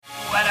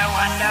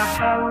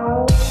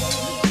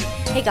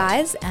Hey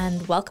guys,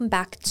 and welcome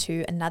back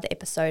to another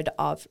episode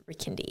of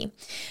Rekindi.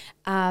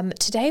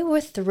 Today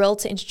we're thrilled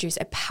to introduce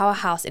a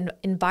powerhouse in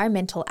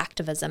environmental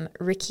activism,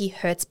 Ricki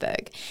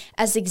Hersburgh.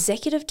 As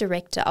Executive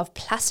Director of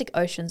Plastic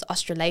Oceans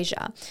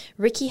Australasia,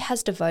 Ricki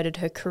has devoted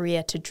her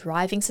career to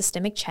driving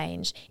systemic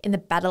change in the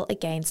battle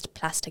against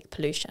plastic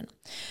pollution.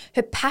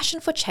 Her passion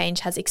for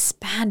change has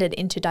expanded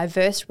into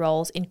diverse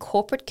roles in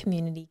corporate,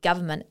 community,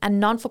 government and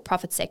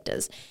non-for-profit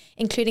sectors,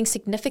 including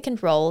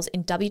significant roles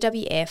in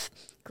WWF,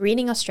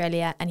 Greening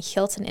Australia and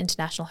Hilton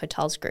International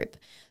Hotels Group.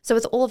 So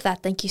with all of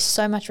that, thank you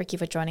so much, Ricki,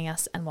 for joining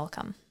us and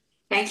welcome.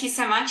 Thank you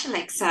so much,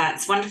 Alexa.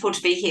 It's wonderful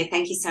to be here.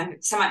 Thank you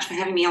so much for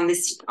having me on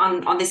this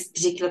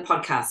particular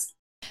podcast.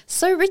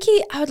 So Ricki,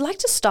 I would like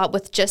to start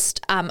with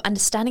just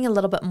understanding a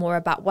little bit more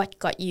about what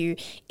got you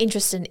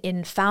interested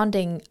in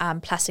founding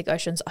Plastic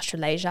Oceans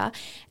Australasia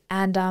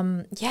and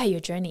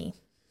your journey.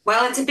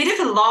 Well, it's a bit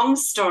of a long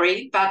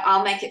story, but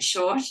I'll make it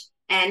short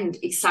and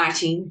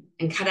exciting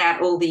and cut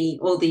out all the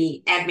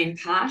admin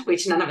part,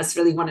 which none of us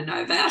really want to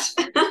know about.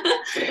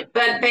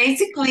 But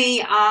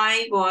basically,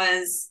 I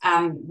was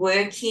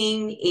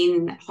working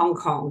in Hong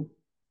Kong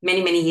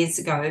many years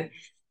ago,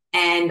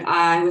 and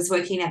I was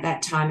working at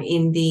that time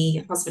in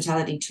the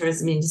hospitality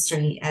tourism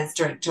industry as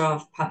Director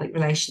of Public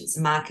Relations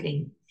and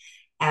Marketing,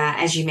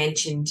 as you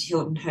mentioned,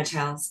 Hilton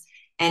Hotels.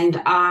 And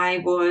I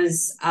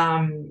was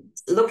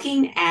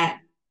looking at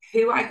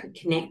who I could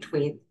connect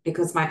with,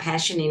 because my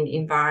passion in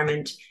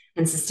environment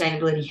and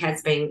sustainability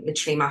has been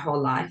literally my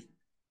whole life.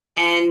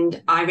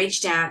 And I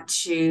reached out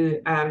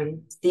to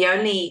the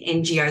only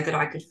NGO that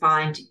I could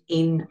find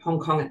in Hong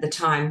Kong at the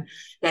time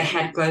that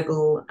had a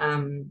global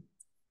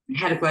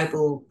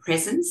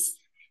presence,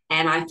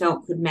 and I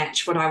felt could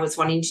match what I was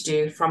wanting to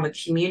do from a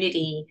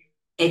community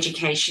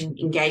education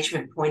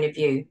engagement point of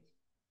view.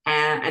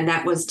 And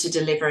that was to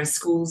deliver a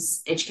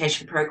schools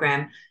education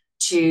program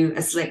to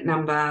a select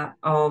number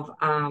of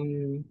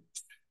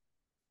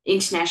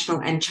international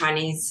and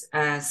Chinese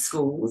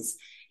schools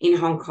in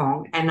Hong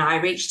Kong. And I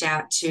reached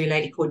out to a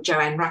lady called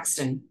Joanne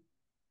Ruxton.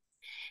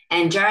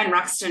 And Joanne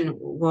Ruxton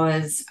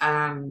was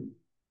my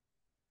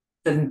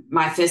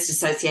first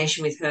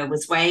association with her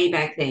was way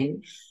back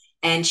then.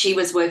 And she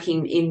was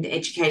working in the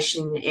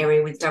education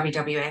area with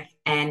WWF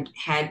and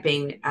had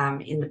been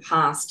in the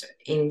past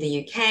in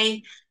the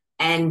UK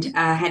and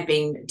had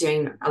been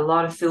doing a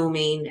lot of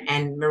filming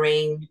and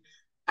marine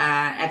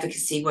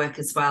advocacy work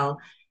as well.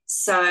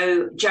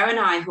 So Joe and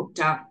I hooked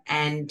up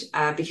and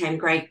became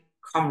great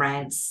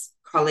comrades,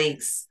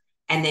 colleagues,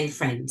 and then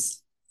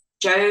friends.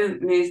 Joe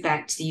moved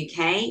back to the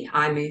UK.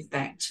 I moved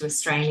back to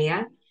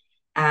Australia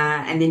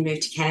and then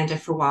moved to Canada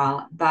for a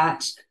while.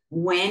 But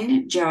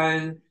when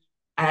Joe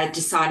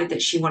decided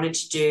that she wanted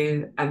to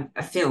do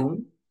a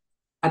film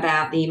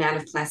about the amount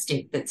of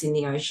plastic that's in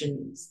the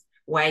oceans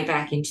way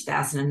back in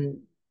 2008-9,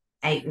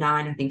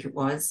 I think it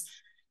was,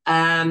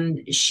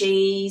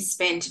 she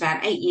spent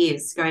about 8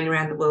 years going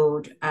around the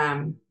world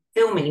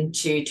filming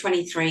to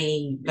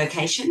 23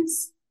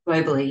 locations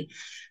globally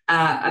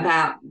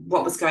about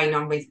what was going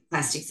on with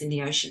plastics in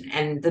the ocean.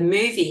 And the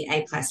movie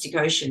A Plastic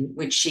Ocean,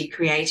 which she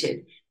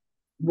created,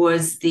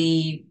 was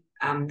the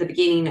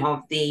beginning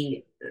of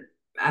the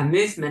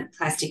movement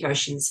Plastic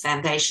Oceans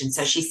Foundation.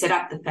 So she set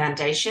up the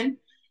foundation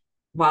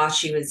while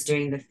she was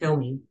doing the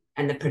filming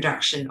and the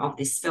production of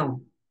this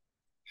film.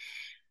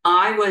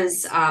 I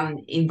was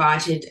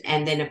invited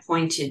and then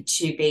appointed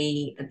to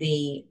be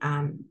the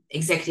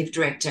executive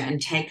director and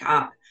take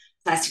up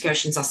Plastic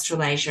Oceans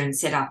Australasia and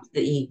set up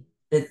the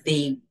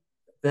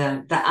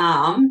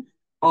arm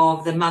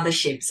of the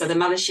mothership. So the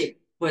mothership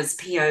was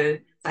PO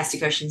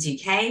Plastic Oceans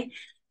UK,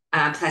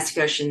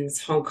 Plastic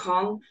Oceans Hong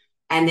Kong,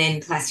 and then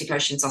Plastic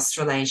Oceans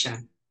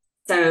Australasia.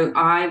 So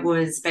I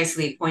was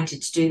basically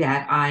appointed to do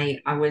that.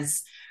 I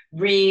was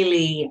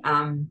really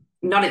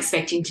not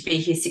expecting to be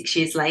here 6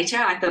 years later.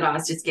 I thought I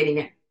was just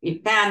getting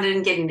it founded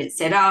and getting it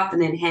set up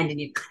and then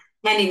handing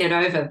it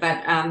over.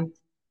 But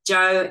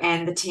Joe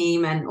and the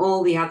team and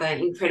all the other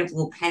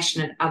incredible,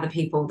 passionate other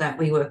people that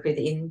we work with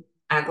in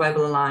our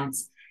Global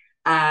Alliance,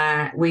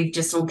 we've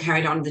just all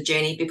carried on the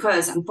journey,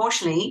 because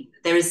unfortunately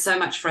there is so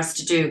much for us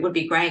to do. It would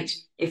be great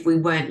if we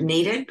weren't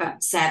needed,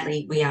 but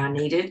sadly we are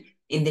needed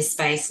in this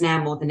space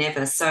now more than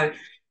ever. So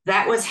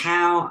that was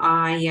how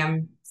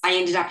I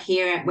ended up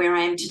here where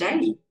I am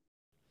today.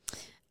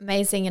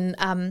 Amazing.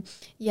 And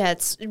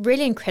it's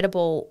really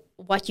incredible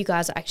what you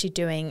guys are actually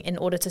doing in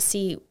order to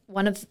see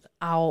one of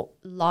our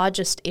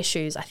largest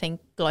issues, I think,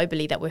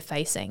 globally that we're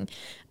facing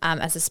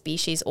as a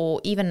species,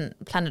 or even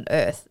planet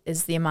Earth,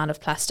 is the amount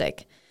of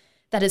plastic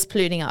that is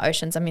polluting our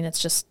oceans. I mean,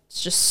 it's just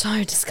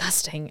so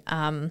disgusting.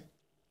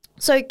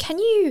 So can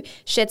you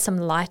shed some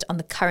light on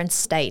the current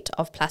state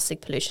of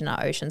plastic pollution in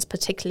our oceans,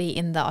 particularly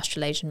in the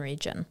Australasian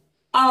region?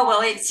 Oh,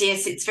 well, it's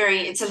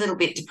a little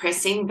bit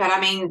depressing, but I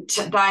mean,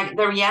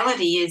 the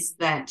reality is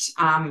that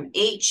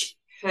each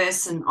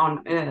person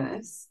on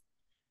Earth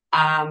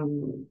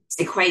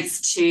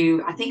equates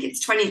to, I think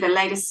it's the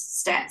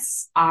latest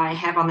stats I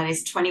have on that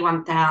is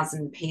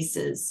 21,000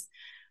 pieces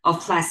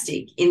of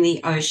plastic in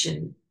the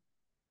ocean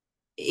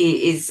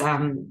is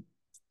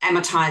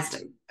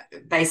amortized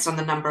based on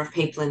the number of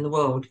people in the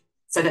world.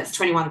 So that's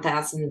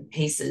 21,000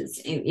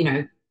 pieces,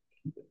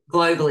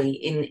 globally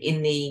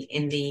in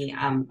the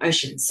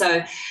ocean.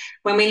 So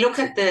when we look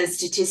at the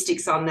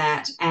statistics on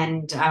that,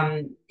 and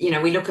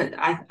we look at,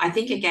 I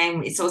think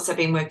again, it's also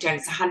been worked out.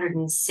 It's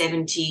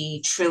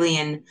 170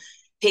 trillion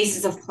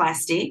pieces of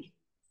plastic,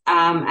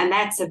 and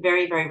that's a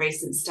very, very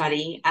recent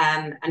study.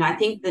 And I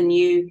think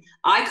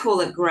I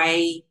call it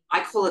grey.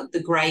 I call it the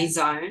grey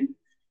zone,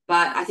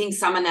 but I think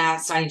some are now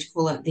starting to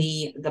call it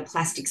the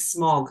plastic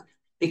smog,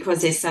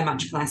 because there's so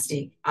much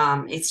plastic.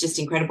 It's just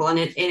incredible. And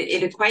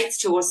it equates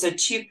to also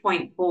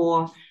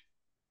 2.4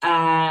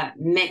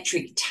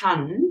 metric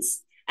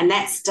tons, and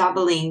that's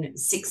doubling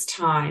 6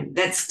 times.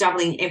 That's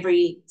doubling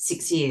every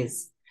 6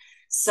 years.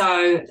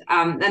 So,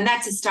 and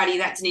that's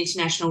an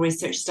international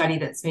research study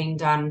that's been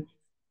done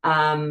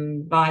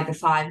by the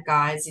Five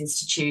Guys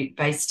Institute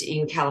based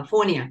in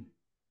California.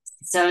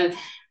 So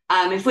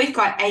if we've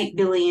got 8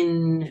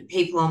 billion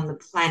people on the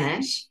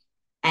planet,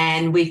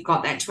 and we've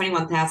got that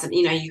 21,000,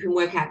 you can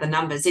work out the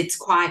numbers. It's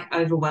quite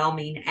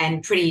overwhelming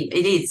and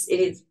it is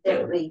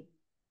definitely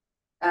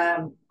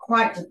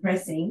quite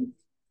depressing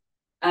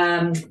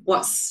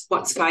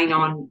what's going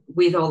on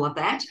with all of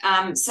that.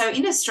 So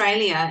in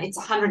Australia, it's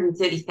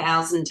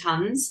 130,000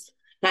 tonnes.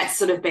 That's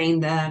sort of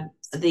been the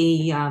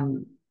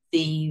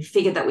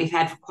figure that we've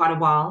had for quite a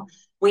while.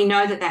 We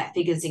know that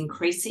figure's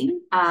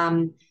increasing,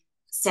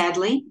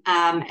 sadly,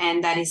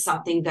 and that is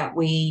something that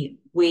we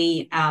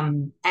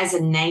as a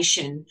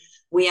nation,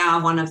 we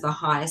are one of the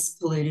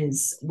highest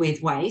polluters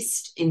with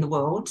waste in the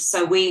world.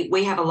 So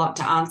we have a lot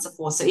to answer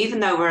for. So even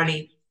though we're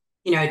only,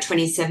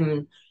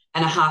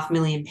 27.5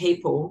 million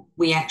people,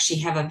 we actually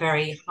have a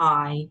very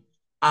high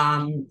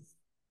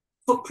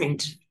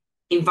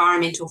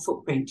environmental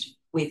footprint,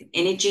 with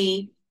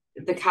energy,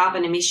 the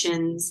carbon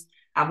emissions,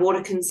 our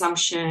water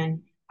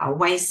consumption, our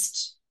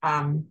waste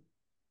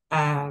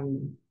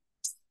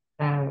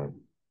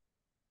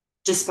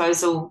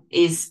disposal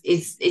it's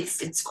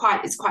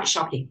quite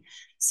shocking.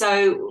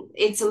 So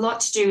it's a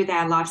lot to do with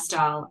our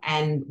lifestyle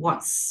and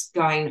what's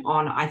going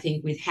on, I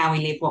think, with how we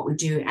live, what we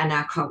do, and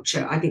our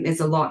culture. I think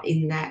there's a lot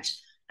in that,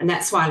 and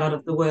that's why a lot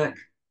of the work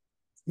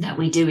that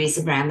we do is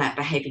around that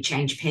behaviour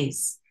change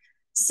piece.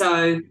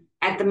 So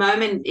at the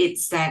moment,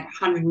 it's that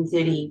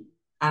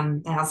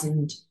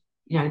 130,000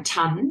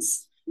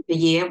 tonnes per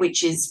year,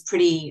 which is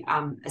pretty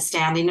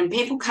astounding, and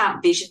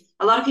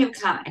a lot of people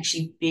can't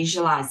actually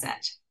visualise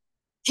that.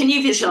 Can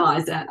you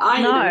visualize that?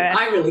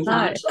 I really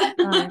can't.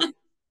 No.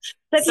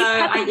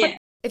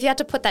 If you had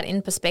to put that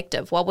in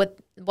perspective, what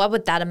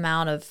would that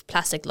amount of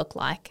plastic look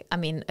like? I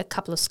mean, a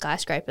couple of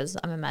skyscrapers,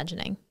 I'm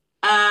imagining.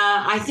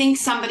 I think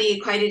somebody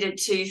equated it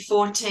to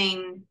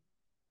 14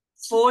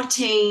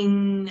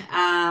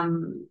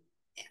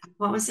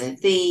 what was it?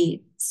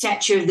 The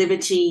Statue of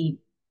Liberty,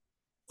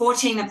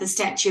 14 of the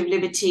Statue of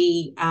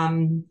Liberty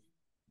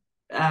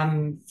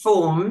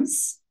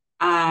forms.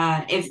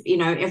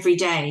 Every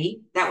day,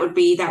 that would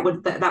be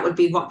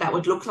what that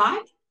would look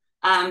like.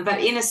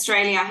 But in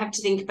Australia, I have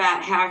to think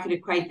about how I could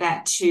equate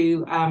that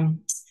to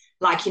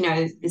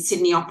the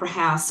Sydney Opera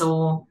House,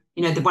 or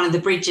one of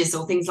the bridges,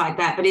 or things like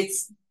that. But it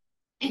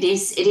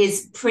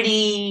is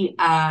pretty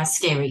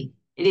scary.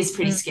 It is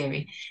pretty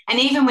scary. And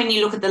even when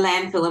you look at the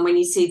landfill, and when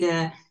you see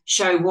the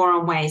show War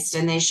on Waste,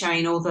 and they're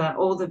showing all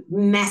the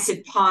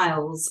massive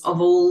piles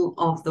of all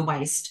of the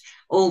waste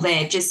all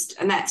there,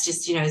 and that's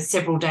just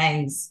several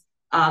days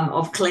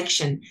of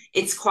collection.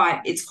 It's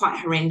quite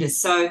horrendous.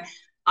 So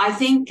I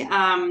think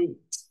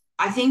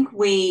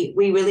we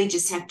really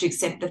just have to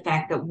accept the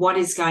fact that what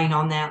is going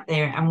on out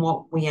there and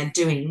what we are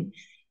doing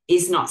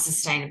is not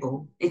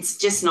sustainable. It's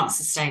just not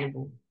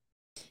sustainable.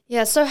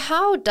 Yeah, so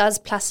how does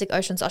Plastic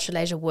Oceans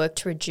Australasia work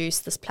to reduce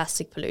this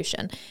plastic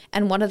pollution?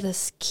 And what are the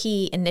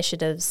key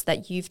initiatives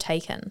that you've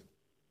taken?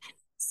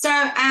 So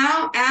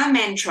our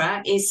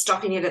mantra is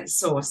stopping it at the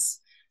source.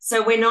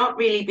 So we're not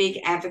really big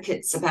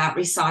advocates about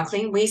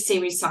recycling. We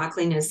see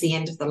recycling as the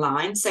end of the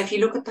line. So if you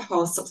look at the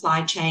whole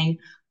supply chain,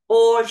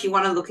 or if you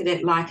want to look at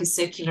it like a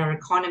circular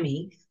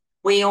economy,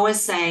 we always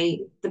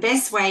say the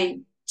best way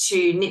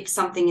to nip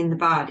something in the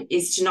bud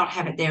is to not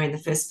have it there in the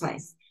first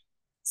place.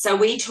 So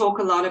we talk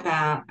a lot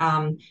about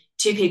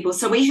two people.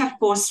 So we have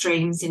 4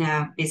 streams in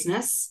our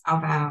business,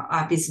 of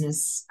our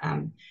business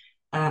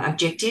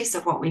objectives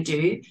of what we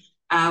do.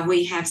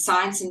 We have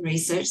science and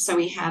research. So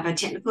we have a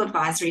technical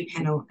advisory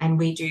panel, and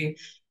we do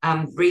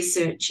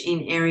research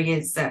in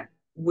areas that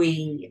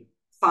we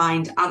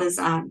find others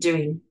aren't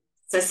doing.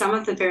 So some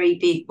of the very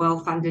big,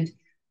 well-funded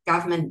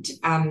government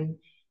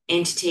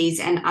entities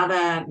and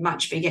other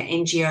much bigger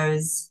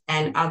NGOs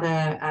and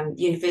other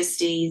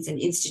universities and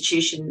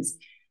institutions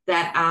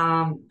that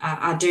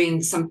are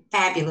doing some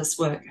fabulous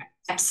work,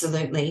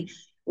 absolutely.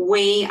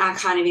 We are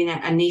kind of in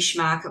a niche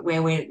market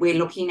where we're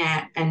looking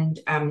at and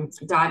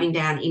diving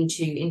down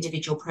into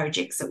individual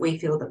projects that we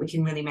feel that we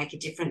can really make a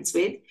difference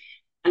with.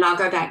 And I'll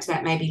go back to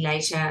that maybe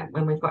later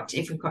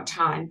if we've got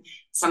time,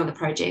 some of the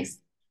projects.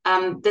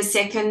 The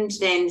second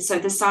then, so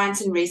the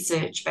science and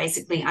research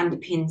basically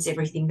underpins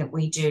everything that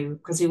we do,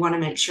 because we want to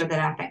make sure that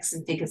our facts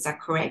and figures are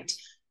correct,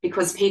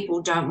 because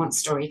people don't want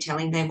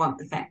storytelling, they want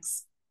the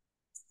facts.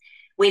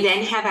 We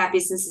then have our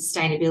business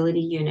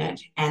sustainability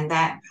unit, and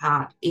that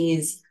part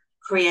is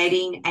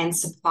creating and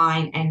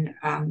supplying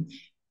and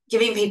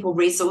giving people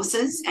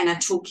resources and a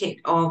toolkit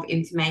of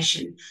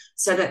information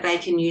so that they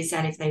can use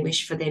that if they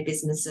wish for their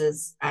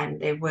businesses and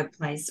their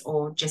workplace,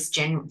 or just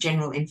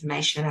general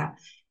information about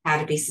how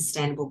to be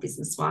sustainable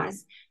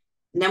business-wise.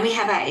 And then we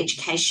have our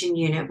education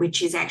unit,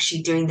 which is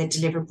actually doing the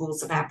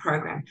deliverables of our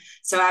program.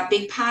 So our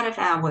big part of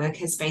our work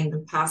has been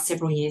the past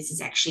several years is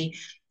actually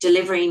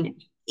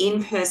delivering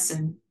in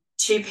person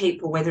to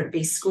people, whether it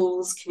be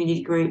schools,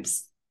 community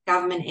groups,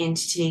 government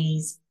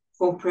entities,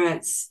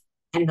 corporates,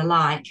 and the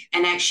like,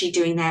 and actually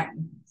doing that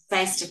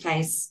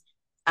face-to-face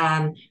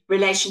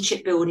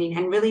relationship building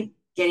and really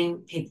getting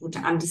people to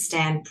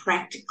understand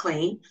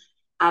practically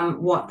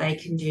what they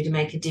can do to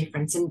make a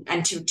difference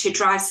and to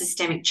drive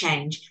systemic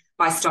change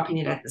by stopping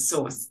it at the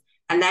source.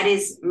 And that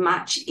is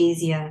much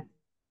easier.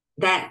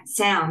 That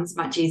sounds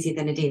much easier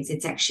than it is.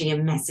 It's actually a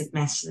massive,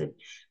 massive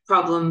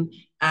problem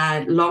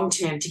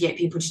long-term to get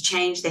people to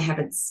change their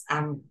habits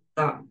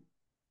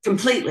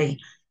completely.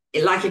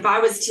 Like if I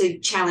was to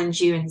challenge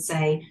you and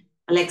say,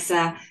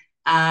 Alexa,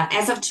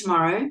 as of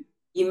tomorrow,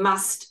 you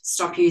must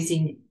stop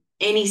using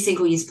any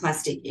single-use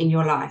plastic in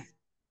your life.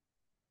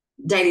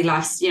 Daily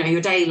life,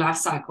 your daily life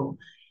cycle,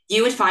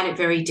 you would find it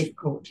very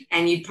difficult,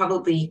 and you'd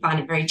probably find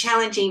it very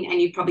challenging,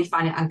 and you'd probably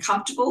find it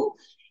uncomfortable.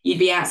 You'd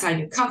be outside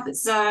your comfort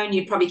zone.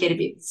 You'd probably get a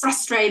bit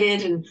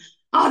frustrated and,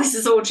 oh, this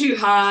is all too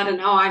hard,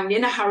 and oh, I'm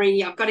in a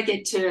hurry. I've got to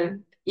get to,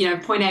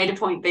 point A to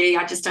point B.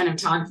 I just don't have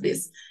time for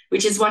this,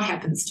 which is what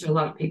happens to a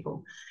lot of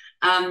people.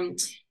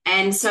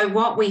 And so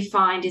what we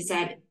find is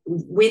that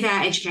with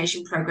our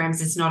education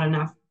programs, it's not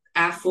enough.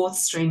 Our fourth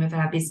stream of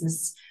our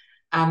business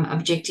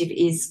objective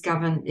is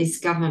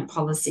government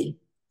policy.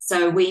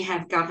 So we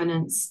have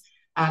governance,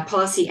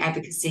 policy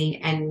advocacy,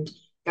 and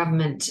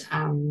government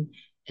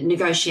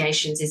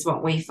negotiations is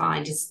what we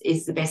find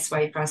is the best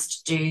way for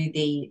us to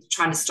do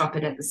trying to stop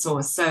it at the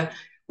source. So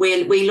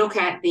we look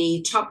at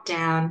the top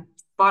down,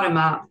 bottom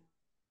up,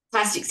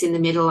 plastics in the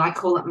middle. I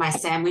call it my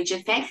sandwich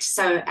effect.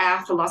 So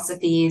our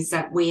philosophy is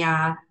that we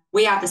are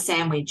the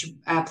sandwich.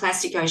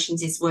 Plastic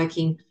Oceans is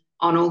working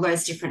on all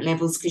those different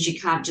levels, because you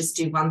can't just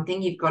do one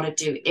thing. You've got to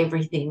do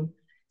everything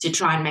to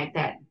try and make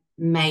that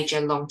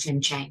major long-term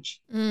change.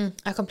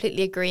 I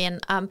completely agree. And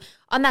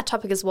on that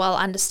topic as well,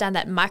 I understand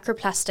that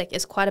microplastic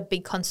is quite a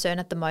big concern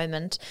at the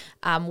moment,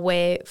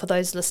 where, for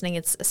those listening,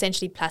 it's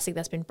essentially plastic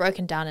that's been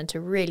broken down into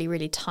really,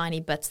 really tiny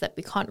bits that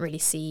we can't really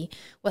see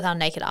with our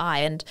naked eye.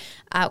 And,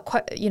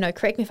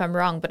 correct me if I'm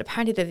wrong, but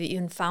apparently they've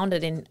even found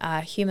it in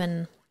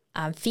human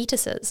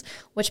fetuses,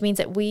 which means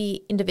that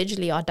we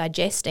individually are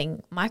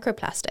digesting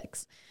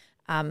microplastics.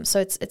 So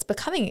it's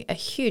becoming a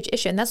huge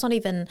issue. And that's not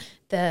even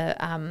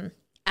the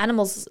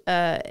animals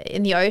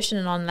in the ocean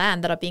and on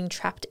land that are being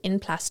trapped in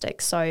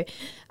plastic. So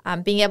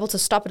being able to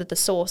stop it at the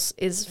source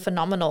is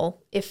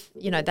phenomenal. If,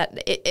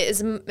 that it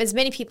is as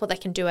many people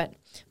that can do it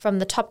from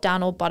the top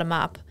down or bottom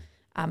up,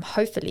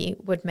 hopefully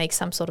would make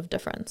some sort of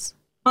difference.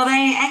 Well,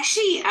 they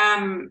actually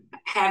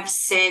have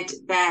said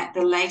that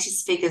the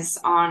latest figures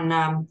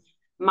on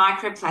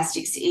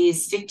microplastics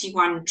is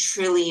 51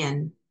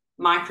 trillion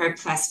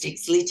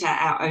microplastics litter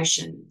our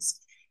oceans,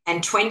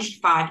 and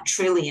 25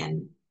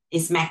 trillion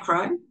is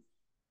macro,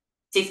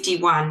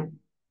 51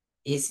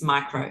 is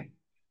micro.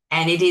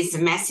 And it is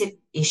a massive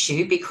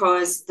issue,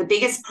 because the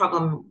biggest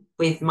problem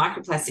with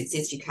microplastics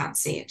is you can't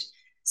see it.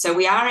 So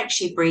we are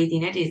actually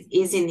breathing it. It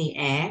is in the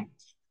air.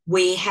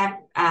 We have,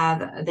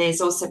 there's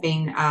also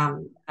been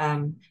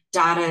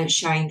data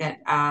showing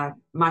that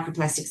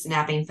microplastics are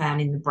now being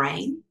found in the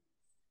brain.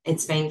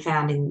 It's being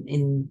found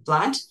in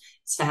blood.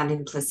 It's found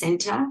in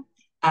placenta,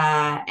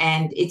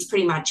 and it's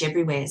pretty much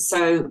everywhere.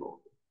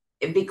 So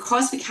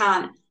because we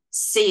can't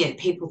see it,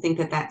 people think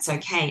that that's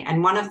okay.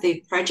 And one of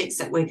the projects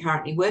that we're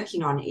currently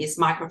working on is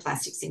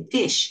microplastics in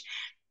fish.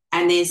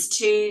 And there's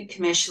 2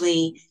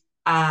 commercially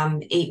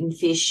eaten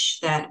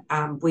fish that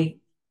we've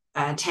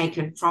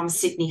taken from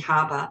Sydney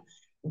Harbour,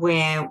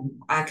 where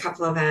a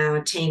couple of our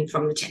team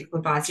from the technical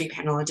advisory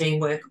panel are doing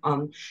work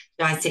on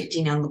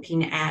dissecting and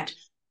looking at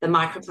the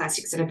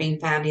microplastics that have been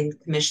found in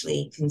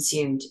commercially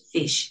consumed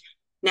fish.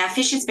 Now,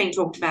 fish has been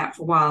talked about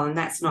for a while, and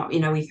that's not,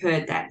 we've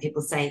heard that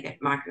people say that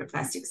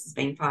microplastics has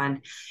been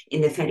found in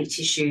the fatty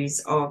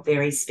tissues of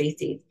various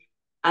species.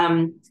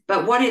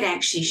 But what it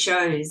actually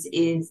shows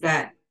is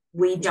that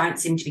we don't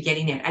seem to be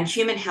getting it. And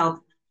human health,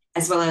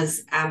 as well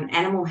as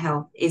animal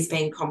health, is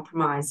being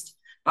compromised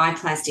by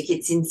plastic.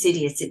 It's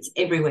insidious. It's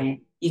everywhere.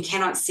 You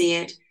cannot see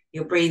it.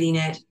 You're breathing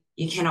it.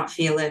 You cannot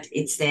feel it.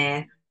 It's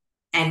there.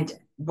 And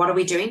what are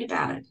we doing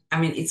about it? I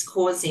mean,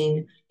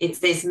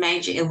 there's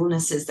major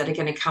illnesses that are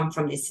going to come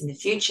from this in the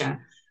future,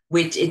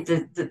 which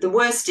the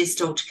worst is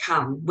still to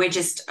come. We're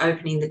just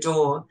opening the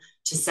door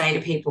to say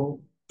to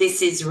people,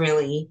 this is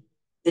really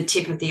the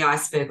tip of the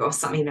iceberg or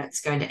something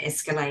that's going to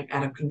escalate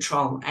out of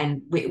control,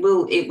 and it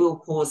will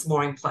cause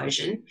more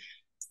implosion.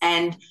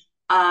 And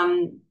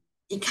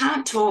you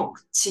can't talk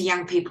to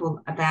young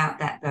people about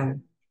that, though.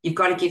 You've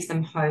got to give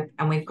them hope,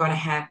 and we've got to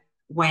have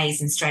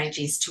ways and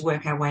strategies to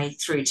work our way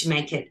through to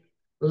make it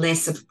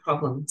less of a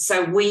problem.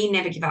 So we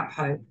never give up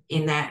hope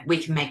in that we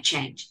can make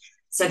change.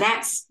 So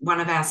that's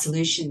one of our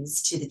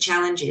solutions to the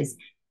challenges.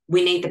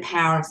 We need the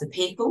power of the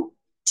people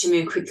to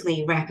move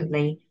quickly,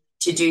 rapidly,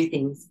 to do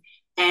things.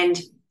 And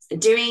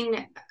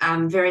doing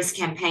various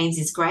campaigns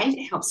is great.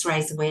 It helps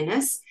raise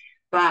awareness.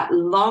 But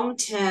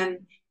long-term,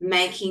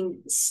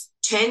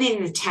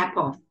 turning the tap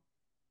off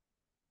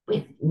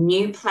with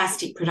new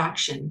plastic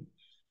production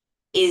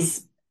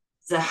is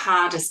the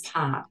hardest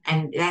part,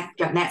 and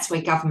that's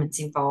where government's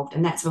involved,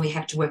 and that's where we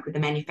have to work with the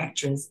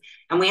manufacturers,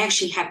 and we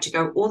actually have to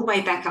go all the way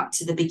back up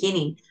to the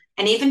beginning,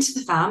 and even to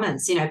the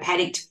farmers,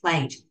 paddock to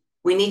plate.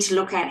 We need to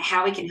look at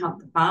how we can help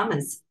the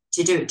farmers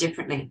to do it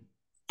differently.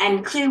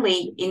 And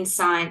clearly, in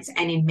science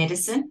and in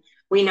medicine,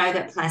 we know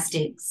that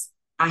plastics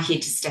are here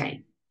to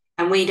stay.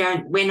 And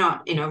we're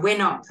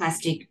not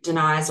plastic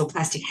deniers or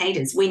plastic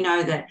haters. We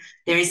know that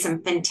there is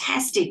some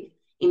fantastic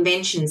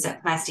inventions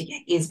that plastic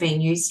is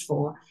being used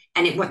for,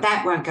 and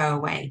that won't go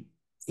away.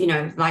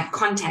 Like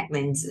contact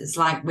lenses,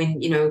 like when,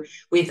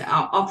 with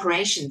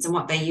operations and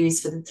what they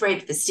use for the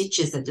thread, for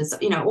stitches, that does,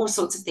 all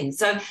sorts of things.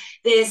 So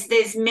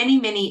there's many,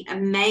 many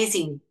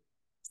amazing,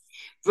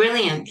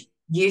 brilliant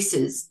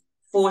uses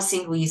for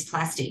single-use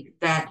plastic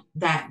that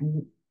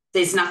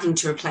there's nothing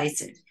to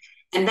replace it.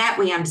 And that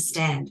we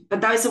understand.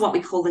 But those are what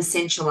we call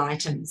essential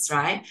items,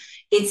 right?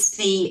 It's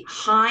the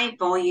high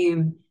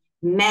volume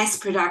mass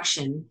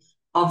production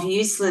of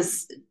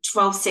useless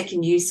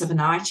 12-second use of an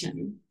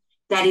item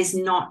that is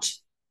not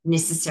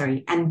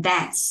necessary. And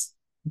that's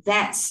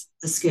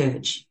the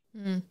scourge.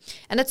 And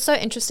it's so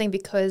interesting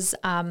because,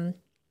 I'm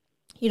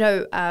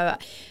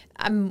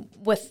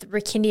with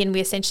Rekindi, and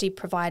we essentially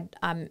provide,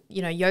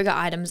 yoga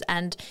items.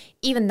 And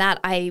even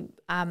that, I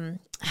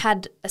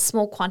had a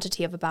small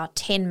quantity of about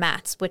 10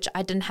 mats, which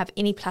I didn't have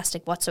any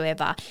plastic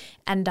whatsoever,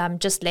 and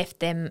just left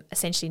them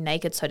essentially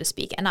naked, so to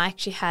speak. And I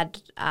actually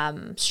had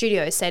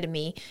studios say to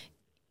me,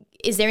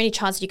 is there any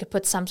chance you could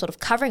put some sort of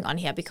covering on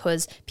here?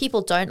 Because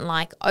people don't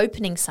like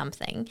opening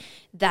something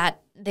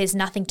that there's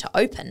nothing to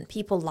open.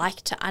 People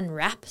like to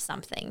unwrap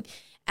something.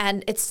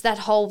 And it's that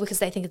whole, because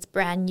they think it's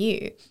brand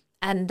new.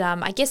 And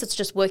I guess it's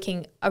just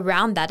working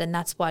around that. And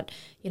that's what,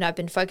 I've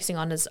been focusing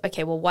on is,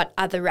 okay, well, what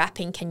other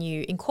wrapping can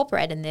you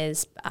incorporate? And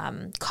there's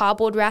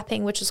cardboard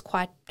wrapping, which is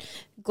quite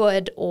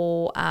good.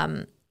 Or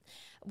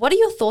what are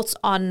your thoughts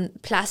on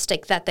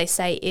plastic that they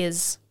say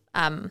is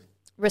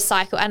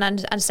recycle? And I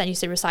understand you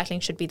say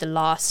recycling should be the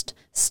last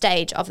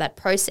stage of that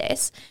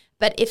process.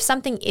 But if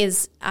something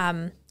is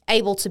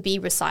able to be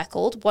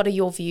recycled, what are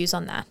your views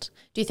on that?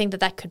 Do you think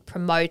that could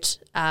promote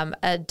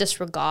a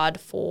disregard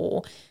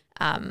for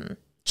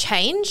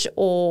change?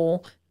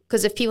 Or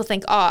because if people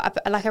think,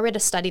 like I read a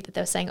study that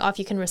they were saying, if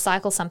you can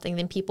recycle something,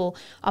 then people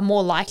are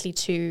more likely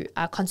to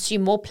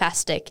consume more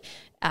plastic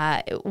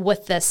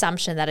with the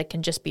assumption that it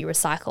can just be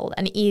recycled.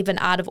 And even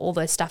out of all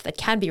those stuff that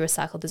can be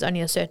recycled, there's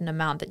only a certain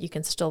amount that you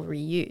can still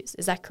reuse.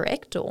 Is that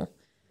correct? Or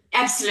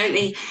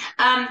Absolutely.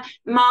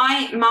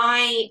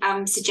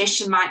 My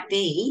suggestion might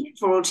be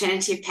for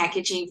alternative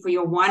packaging for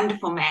your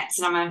wonderful mats,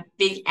 and I'm a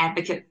big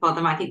advocate for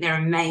them. I think they're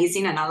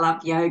amazing, and I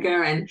love yoga,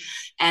 and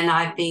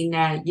I've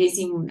been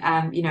using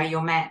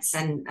your mats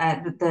and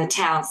the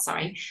towels,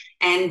 sorry,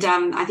 and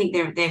I think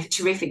they're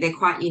terrific. They're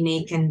quite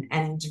unique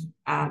and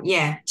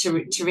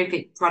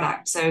terrific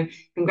product. So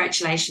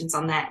congratulations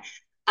on that.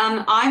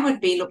 I would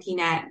be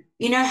looking at,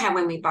 how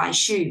when we buy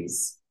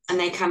shoes and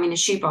they come in a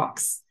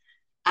shoebox.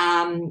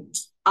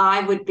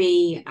 I would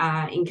be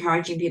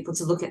encouraging people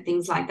to look at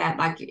things like that.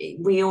 Like,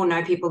 we all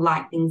know people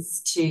like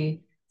things to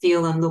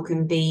feel and look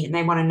and be, and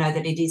they want to know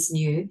that it is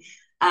new.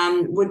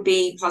 Would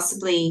be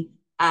possibly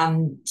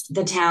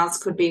the towels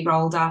could be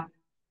rolled up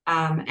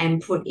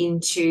and put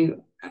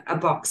into a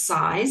box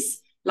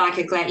size, like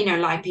a Glad,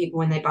 like people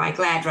when they buy a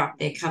Glad wrap,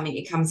 it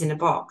comes in a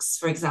box,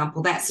 for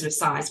example, that sort of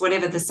size,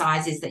 whatever the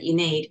size is that you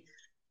need,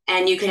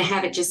 and you can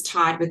have it just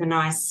tied with a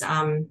nice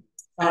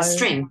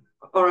string.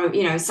 Or,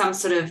 some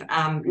sort of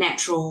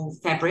natural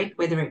fabric,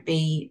 whether it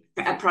be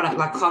a product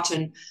like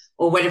cotton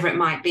or whatever it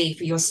might be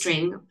for your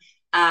string,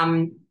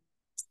 or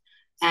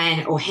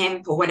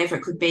hemp or whatever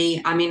it could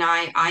be. I mean,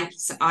 I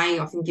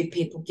often give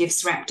people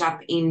gifts wrapped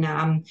up in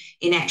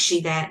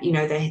actually that,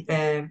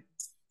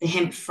 the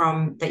hemp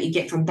that you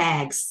get from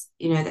bags,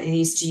 that they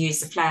used to use,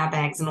 the flower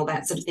bags and all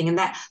that sort of thing. And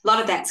that a lot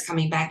of that's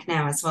coming back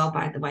now as well,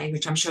 by the way,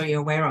 which I'm sure you're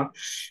aware of.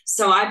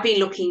 So I'd be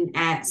looking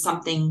at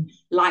something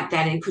like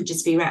that, and it could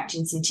just be wrapped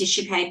in some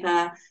tissue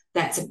paper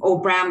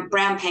or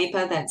brown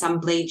paper that's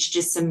unbleached,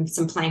 just some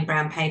plain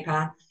brown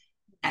paper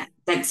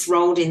that's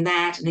rolled in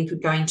that, and then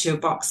could go into a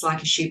box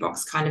like a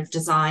shoebox kind of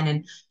design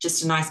and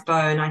just a nice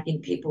bow. And I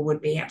think people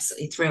would be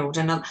absolutely thrilled.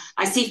 And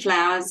I see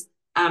flowers.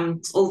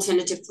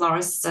 Alternative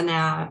florists are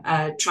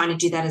now trying to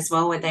do that as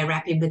well, where they're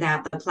wrapping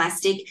without the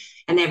plastic,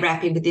 and they're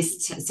wrapping with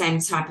this same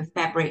type of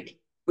fabric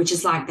which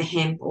is like the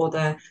hemp or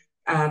the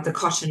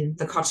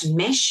cotton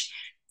mesh.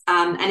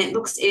 And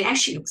it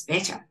actually looks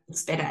better.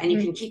 And you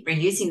can keep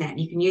reusing that.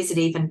 You can use it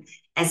even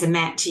as a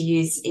mat to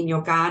use in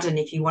your garden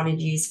if you want to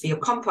use for your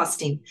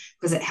composting,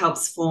 because it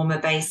helps form a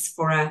base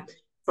for a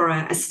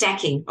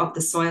stacking of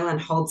the soil and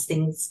holds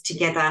things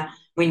together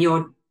when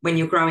you're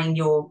growing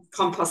your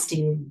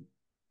composting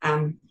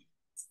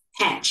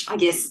patch, I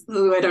guess,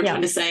 the word I'm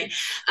trying to say.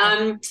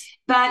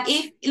 But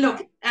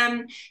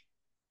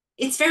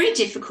it's very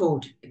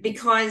difficult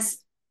because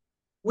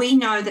we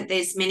know that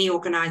there's many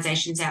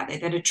organisations out there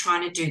that are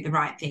trying to do the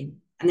right thing.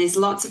 And there's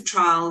lots of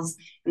trials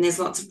and there's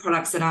lots of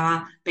products that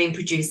are being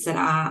produced that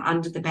are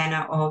under the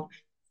banner of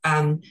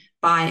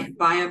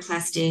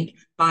bioplastic,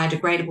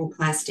 biodegradable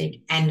plastic,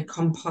 and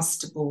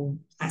compostable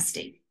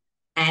plastic.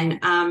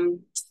 And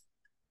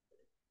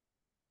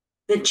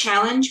the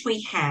challenge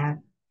we have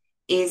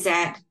is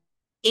that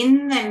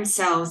in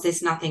themselves,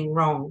 there's nothing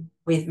wrong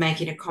with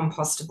making a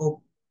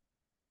compostable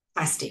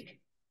plastic.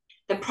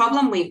 The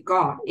problem we've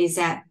got is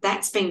that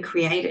that's been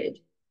created.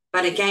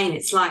 But again,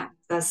 it's like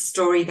the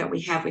story that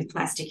we have with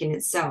plastic in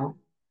itself,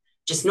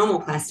 just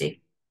normal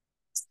plastic.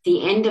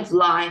 The end of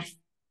life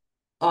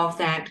of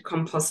that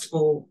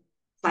compostable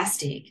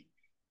plastic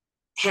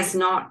has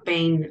not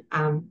been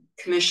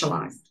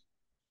commercialized.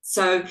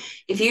 So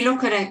if you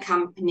look at a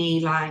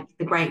company like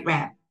the Great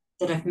Wrap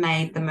that have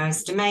made the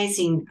most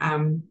amazing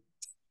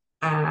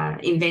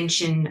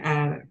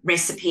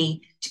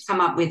recipe to come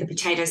up with a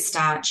potato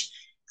starch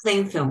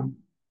cling film.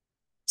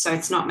 So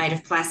it's not made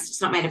of plastic,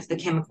 it's not made of the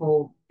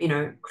chemical,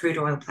 crude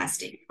oil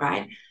plastic,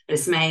 right? But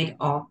it's made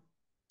of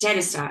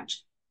potato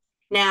starch.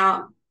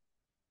 Now,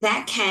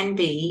 that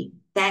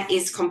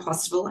is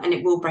compostable and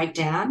it will break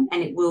down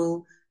and it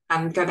will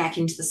go back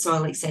into the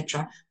soil,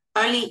 etc.,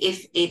 only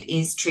if it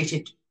is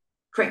treated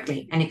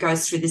correctly and it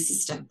goes through the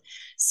system.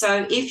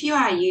 So if you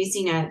are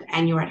using it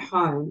and you're at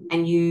home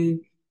and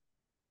you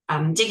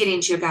dig it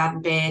into your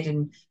garden bed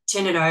and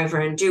turn it over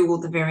and do all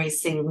the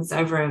various things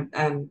over a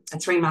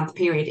 3-month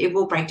period, it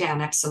will break down,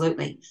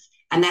 absolutely.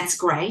 And that's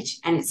great.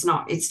 And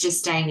it's just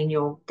staying in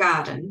your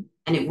garden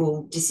and it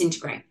will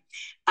disintegrate.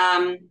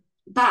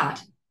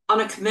 But on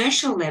a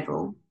commercial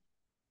level,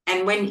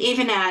 and when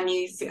even I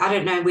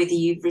don't know whether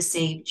you've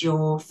received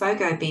your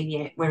FOGO bin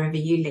yet, wherever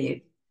you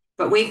live,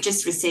 but we've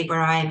just received,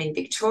 where I am in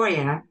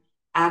Victoria,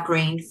 our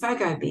green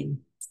FOGO bin.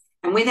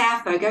 And with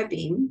our FOGO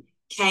bin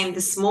came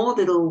the small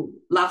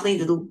lovely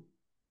little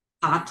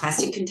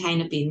plastic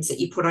container bins that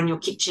you put on your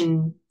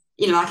kitchen,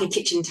 like a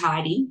kitchen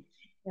tidy.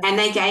 Yeah. And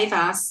they gave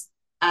us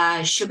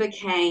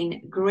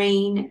sugarcane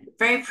green,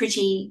 very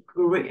pretty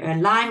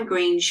lime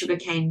green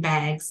sugarcane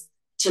bags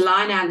to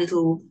line our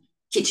little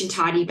kitchen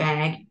tidy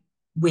bag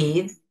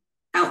with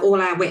all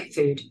our wet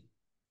food.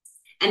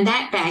 And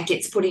that bag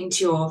gets put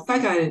into your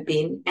FOGO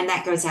bin and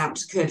that goes out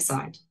to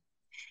curbside.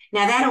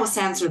 Now, that all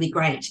sounds really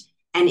great.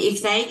 And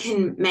if they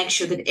can make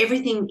sure that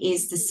everything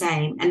is the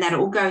same and that it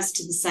all goes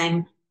to the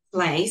same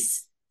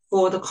place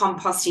for the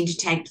composting to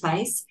take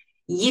place,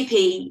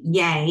 yippee,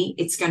 yay,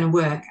 it's going to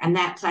work. And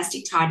that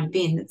plastic tidy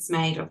bin that's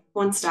made of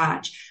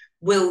cornstarch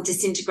will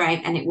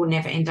disintegrate and it will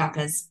never end up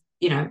as,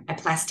 a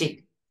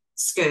plastic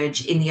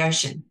scourge in the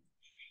ocean.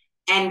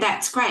 And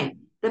that's great.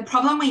 The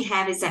problem we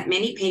have is that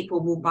many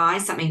people will buy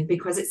something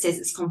because it says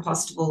it's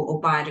compostable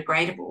or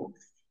biodegradable,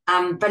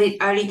 but it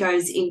only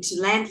goes into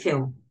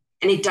landfill.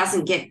 And it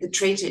doesn't get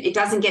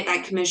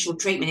that commercial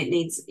treatment. It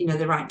needs,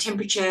 the right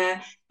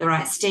temperature, the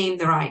right steam,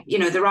 the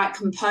right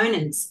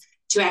components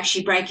to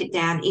actually break it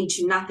down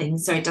into nothing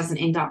so it doesn't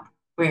end up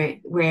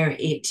where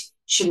it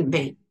shouldn't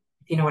be,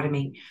 if you know what I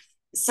mean.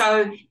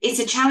 So it's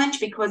a challenge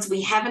because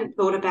we haven't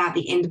thought about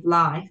the end of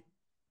life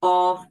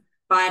of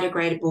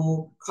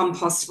biodegradable,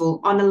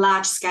 compostable on a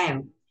large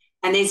scale.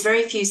 And there's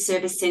very few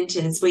service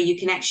centres where you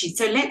can actually,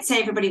 so let's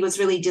say everybody was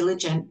really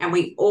diligent and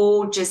we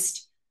all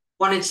just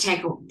wanted to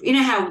take,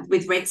 how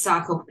with Red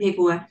Cycle,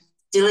 people were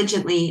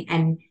diligently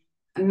and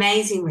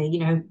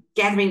amazingly,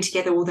 gathering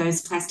together all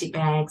those plastic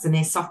bags and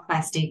their soft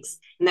plastics,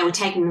 and they were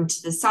taking them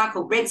to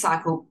the Red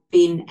Cycle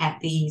bin at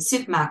the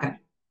supermarket.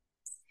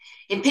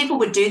 If people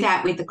would do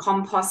that with the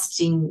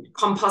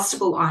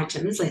compostable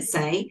items, let's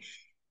say,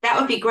 that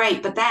would be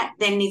great, but that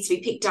then needs to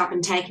be picked up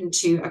and taken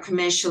to a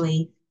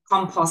commercially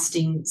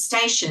composting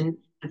station.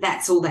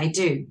 That's all they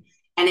do.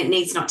 And it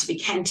needs not to be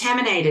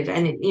contaminated.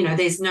 And,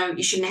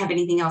 you shouldn't have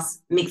anything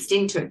else mixed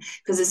into it.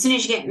 Because as soon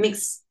as you get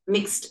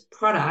mixed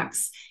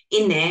products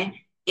in there,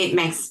 it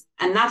makes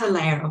another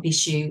layer of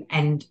issue.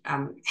 And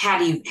how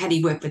do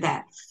you work with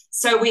that?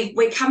 So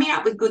we're coming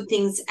up with good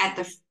things at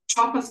the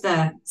top of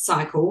the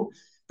cycle,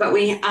 but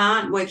we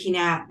aren't working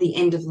out the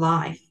end of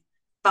life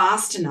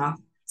fast enough.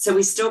 So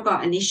we've still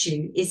got an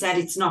issue, is that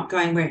it's not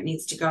going where it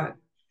needs to go.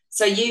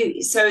 So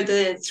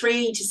the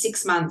 3 to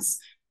 6 months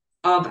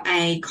of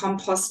a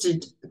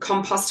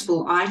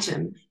compostable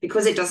item,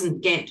 because it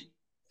doesn't get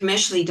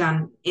commercially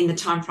done in the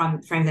time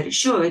frame that it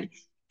should,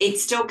 it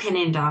still can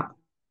end up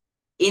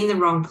in the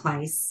wrong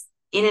place,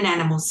 in an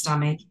animal's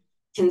stomach,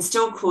 can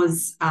still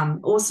cause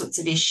all sorts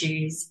of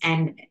issues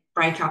and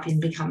break up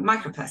and become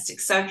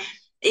microplastics. So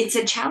it's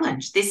a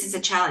challenge. This is a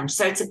challenge.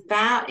 So it's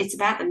about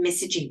the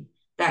messaging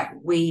that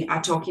we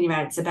are talking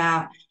about. It's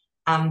about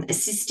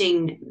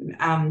assisting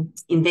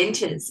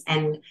inventors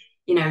and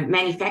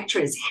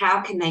manufacturers.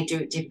 How can they do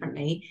it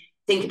differently?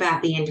 Think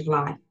about the end of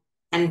life.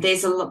 And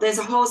there's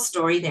a whole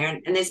story there,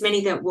 and there's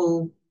many that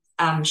will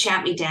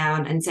shout me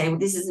down and say, well,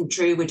 this isn't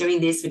true. We're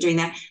doing this, we're doing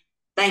that.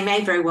 They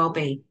may very well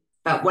be,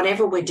 but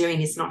whatever we're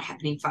doing is not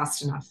happening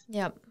fast enough.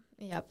 Yep.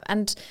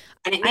 And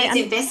it needs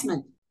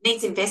investment.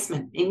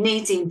 It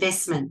needs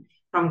investment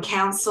from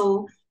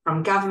council,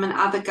 from government,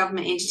 other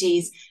government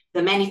entities,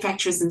 the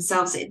manufacturers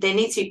themselves. There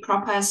needs to be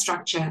proper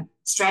structure,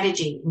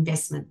 strategy,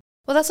 investment.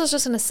 Well, that's what I was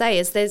just going to say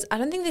is I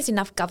don't think there's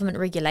enough government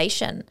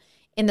regulation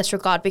in this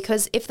regard,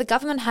 because if the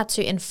government had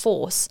to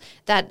enforce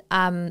that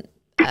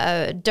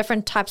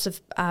different types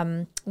of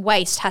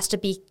waste has to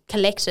be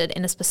collected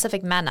in a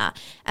specific manner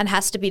and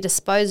has to be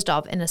disposed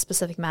of in a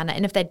specific manner,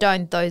 and if they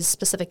don't, those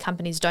specific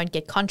companies don't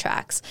get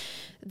contracts,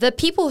 the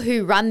people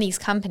who run these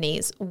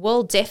companies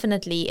will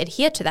definitely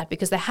adhere to that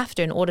because they have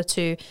to in order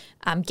to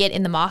get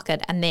in the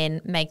market and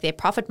then make their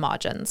profit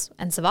margins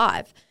and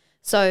survive.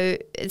 So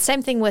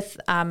same thing with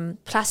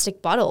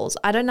plastic bottles.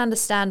 I don't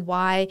understand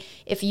why,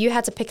 if you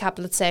had to pick up,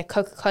 let's say, a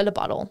Coca-Cola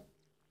bottle,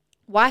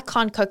 why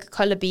can't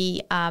Coca-Cola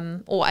be,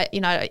 or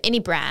any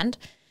brand,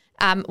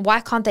 why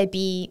can't they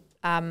be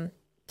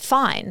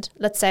fined,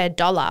 let's say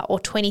 $1 or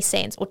 20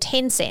 cents or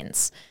 10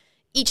 cents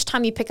each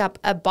time you pick up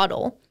a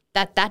bottle?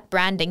 That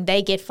branding,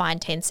 they get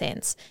fined 10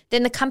 cents.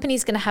 Then the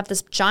company's going to have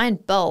this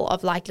giant bill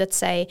of, like, let's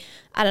say,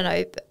 I don't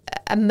know,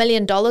 $1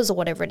 million or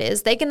whatever it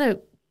is. They're going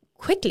to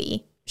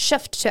quickly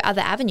shift to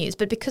other avenues,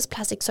 but because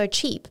plastic's so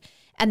cheap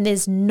and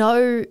there's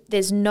no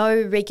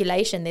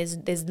regulation,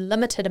 there's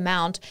limited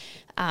amount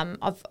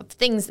of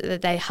things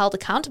that they're held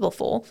accountable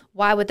for,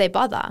 why would they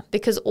bother?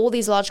 Because all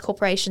these large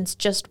corporations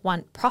just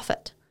want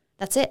profit.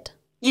 That's it.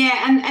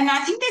 Yeah, and I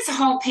think there's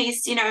a whole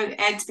piece,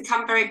 it's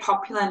become very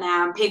popular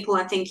now. People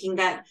are thinking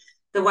that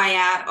the way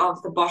out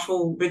of the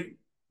bottle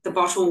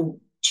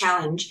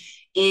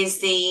challenge is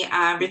the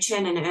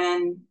return and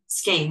earn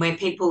scheme, where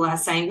people are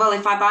saying, well,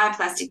 if I buy a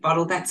plastic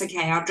bottle, that's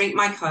okay. I'll drink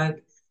my Coke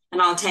and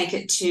I'll take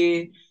it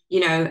to,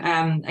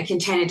 a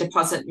container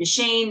deposit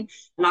machine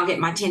and I'll get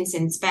my 10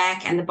 cents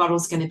back and the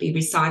bottle's going to be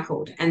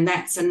recycled. And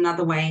that's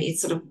another way.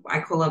 It's sort of, I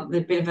call it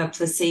a bit of a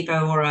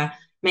placebo, or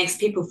makes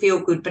people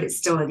feel good, but it's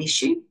still an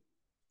issue.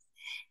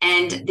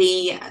 And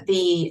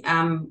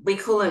we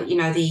call it,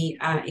 the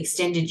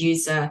extended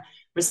user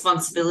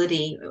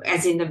responsibility,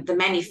 as in the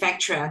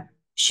manufacturer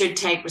should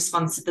take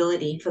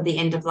responsibility for the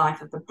end of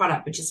life of the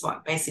product, which is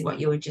basically what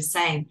you were just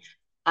saying.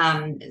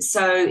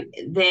 So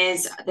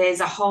there's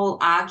a whole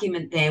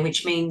argument there,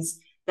 which means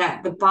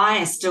that the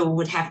buyer still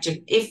would have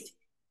to,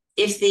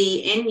 if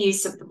the end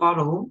use of the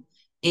bottle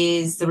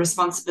is the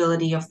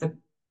responsibility of the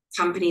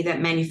company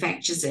that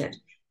manufactures it,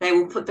 they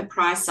will put the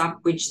price up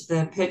which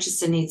the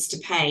purchaser needs to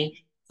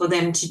pay for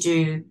them to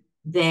do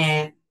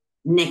their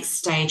next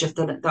stage of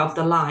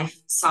the life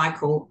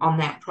cycle on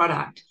that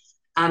product.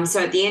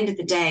 So at the end of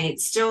the day,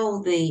 it's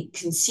still the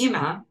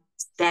consumer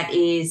that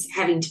is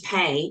having to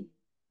pay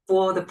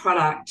for the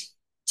product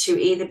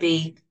to either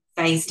be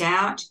phased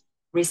out,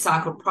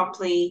 recycled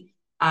properly,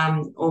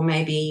 or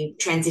maybe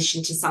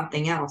transition to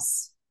something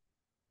else,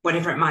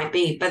 whatever it might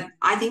be. But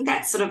I think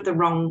that's sort of the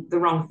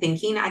wrong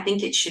thinking. I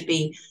think it should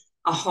be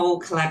a whole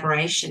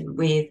collaboration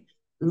with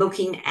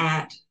looking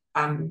at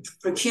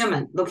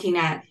procurement, looking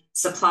at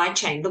supply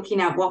chain, looking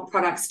at what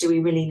products do we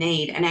really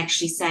need, and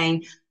actually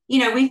saying,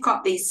 we've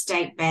got these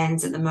state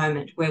bans at the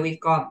moment where we've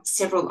got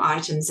several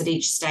items that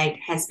each state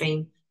has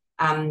been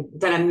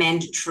that are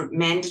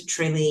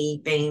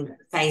mandatorily being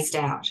phased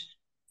out,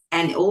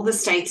 and all the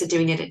states are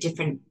doing it at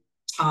different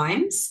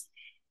times.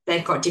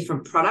 They've got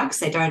different products.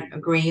 They don't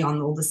agree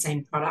on all the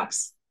same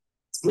products,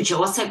 which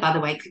also, by the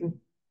way,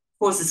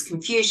 causes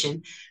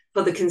confusion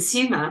for the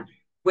consumer.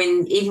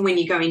 Even when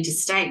you go into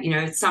state,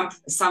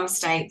 some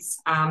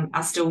states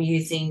are still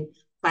using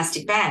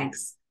plastic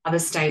bags. Other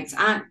states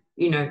aren't,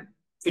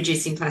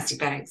 producing plastic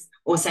bags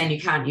or saying you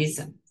can't use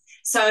them.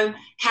 So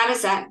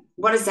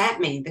what does that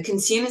mean? The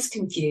consumer's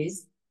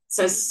confused.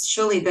 So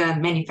surely the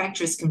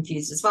manufacturer's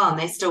confused as well. And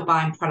they're still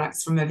buying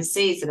products from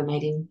overseas that are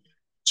made in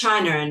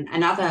China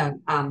and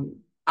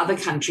other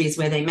countries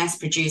where they mass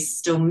produce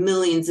still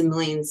millions and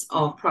millions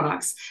of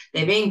products.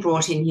 They're being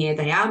brought in here.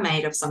 They are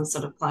made of some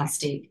sort of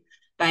plastic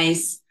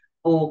base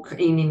or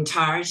in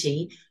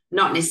entirety,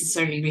 not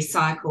necessarily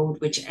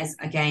recycled, which, as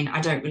again, I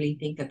don't really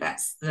think that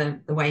that's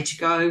the way to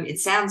go. It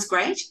sounds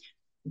great,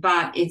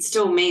 but it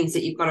still means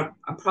that you've got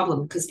a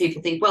problem, because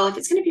people think, well, if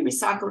it's going to be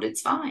recycled, it's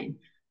fine.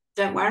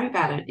 Don't worry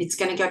about it. It's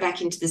going to go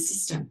back into the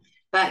system.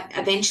 But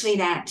eventually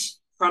that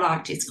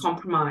product is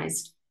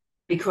compromised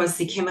because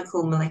the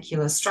chemical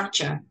molecular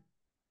structure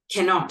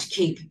cannot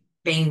keep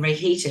being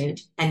reheated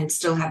and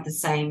still have the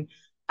same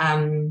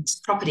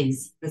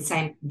properties, the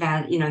same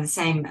value, the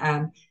same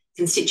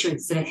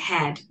constituents that it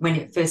had when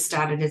it first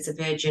started as a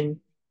virgin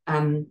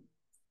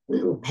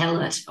little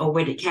pellet, or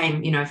when it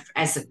came,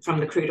 from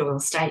the crude oil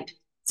state.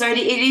 So it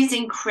is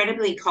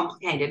incredibly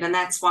complicated, and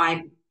that's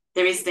why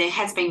there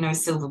has been no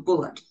silver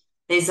bullet.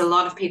 There's a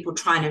lot of people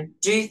trying to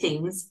do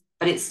things,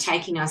 but it's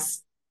taking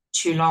us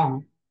too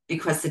long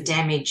because the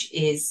damage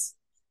is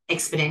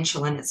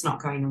exponential and it's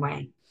not going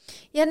away.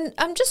 Yeah,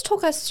 and just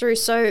talk us through.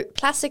 So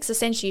plastics,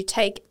 essentially, you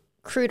take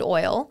crude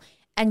oil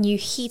and you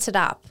heat it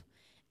up,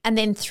 and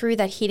then through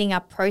that heating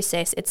up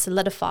process, it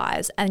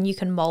solidifies and you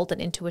can mold it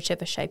into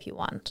whichever shape you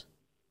want.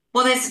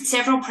 Well, there's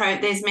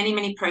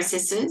many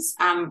processes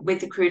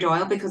with the crude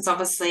oil, because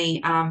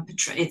obviously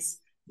it's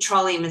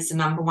petroleum is the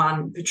number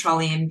one,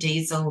 petroleum,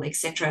 diesel,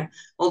 etc.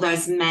 All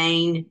those the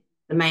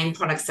main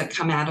products that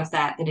come out of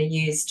that are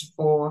used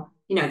for,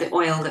 the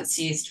oil that's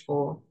used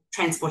for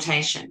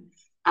transportation.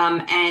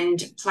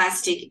 And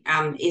plastic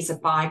is a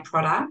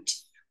byproduct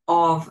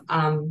of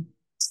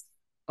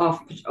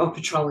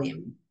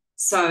petroleum.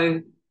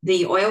 So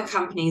the oil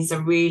companies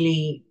are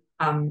really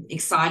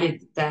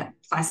excited that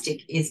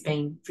plastic is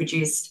being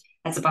produced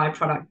as a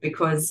byproduct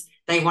because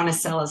they want to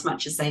sell as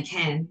much as they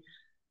can.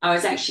 I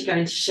was actually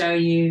going to show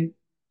you,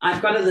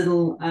 I've got a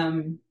little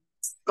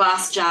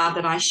glass jar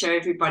that I show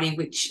everybody,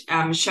 which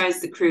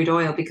shows the crude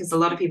oil, because a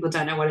lot of people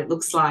don't know what it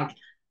looks like.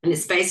 And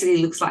it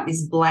basically looks like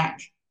this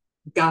black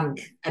gunk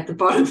at the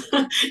bottom.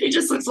 It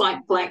just looks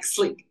like black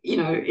slick,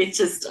 it's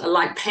just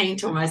like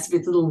paint almost,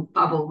 with little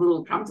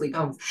crumbly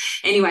bubbles.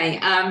 Anyway,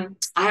 I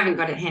haven't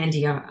got it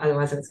handy,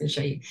 otherwise I was going to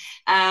show you.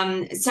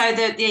 So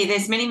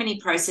there's many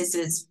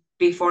processes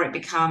before it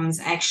becomes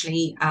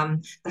actually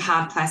the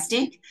hard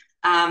plastic,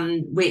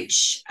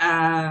 which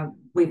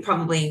we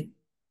probably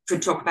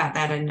could talk about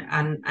that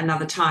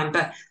another time.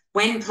 But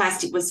when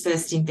plastic was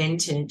first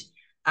invented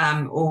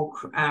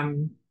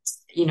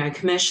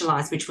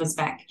commercialized, which was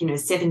back,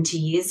 70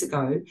 years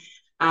ago,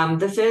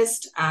 the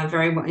first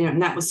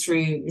and that was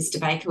through Mr.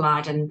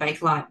 Bakelite, and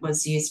Bakelite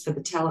was used for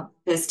the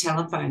first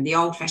telephone. The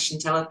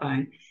old-fashioned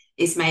telephone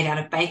is made out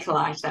of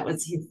Bakelite. That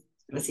was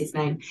his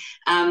name.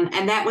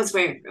 And that was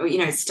where,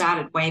 it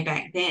started way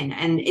back then.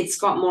 And it's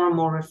got more and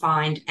more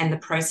refined, and the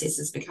process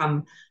has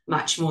become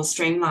much more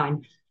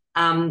streamlined.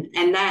 And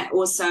that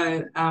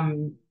also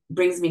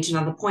brings me to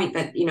another point,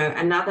 that,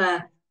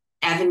 another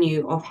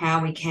avenue of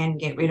how we can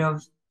get rid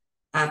of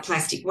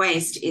plastic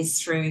waste is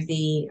through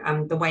the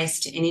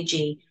waste to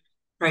energy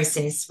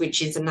process,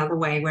 which is another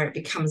way where it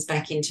becomes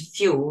back into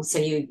fuel. So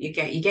you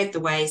get the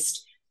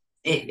waste,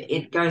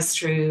 it goes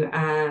through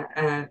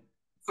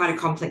quite a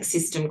complex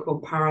system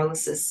called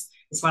pyrolysis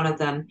is one of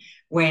them,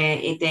 where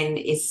it then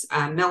is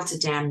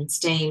melted down in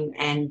steam,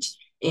 and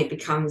it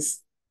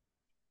becomes,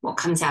 what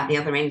comes out the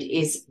other end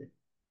is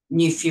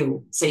new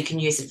fuel, so you can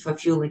use it for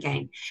fuel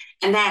again.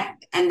 And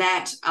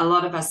that a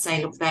lot of us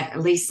say, look, that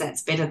at least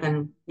that's better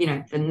than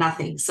than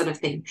nothing, sort of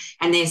thing.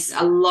 And there's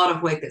a lot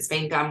of work that's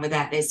been done with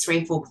that. There's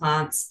 3-4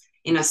 plants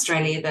in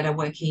Australia that are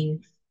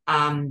working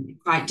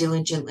quite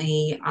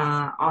diligently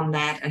on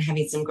that and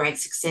having some great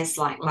success,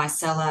 like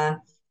Licella,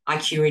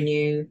 IQ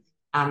Renew,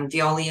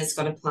 Veolia's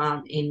got a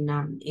plant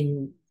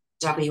in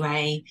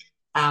WA.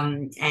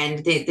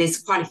 And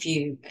there's quite a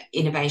few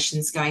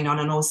innovations going on,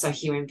 and also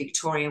here in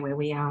Victoria where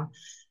we are.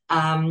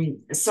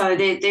 So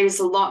there's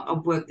a lot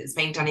of work that's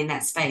being done in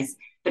that space,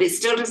 but it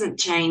still doesn't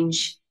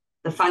change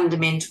the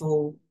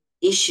fundamental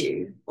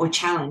issue or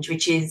challenge,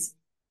 which is,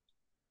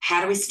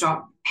 how do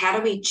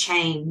we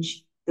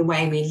change the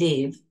way we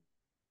live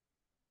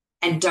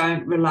and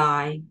don't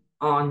rely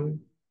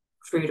on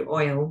crude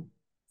oil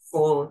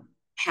for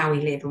how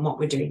we live and what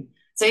we're doing.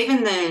 So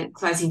even the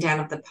closing down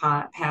of the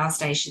power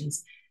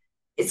stations,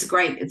 it's a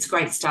great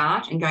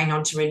start, and going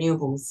on to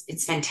renewables,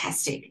 it's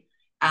fantastic.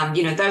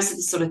 Those are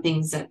the sort of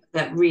things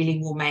that really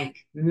will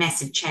make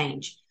massive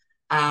change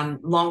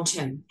long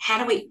term.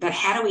 How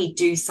do we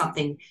do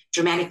something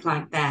dramatic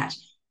like that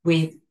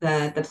with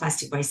the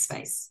plastic waste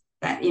space?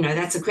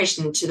 That's a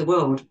question to the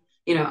world.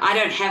 I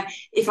don't have,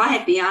 if I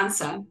had the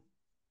answer,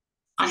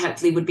 I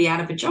hopefully would be out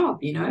of a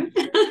job,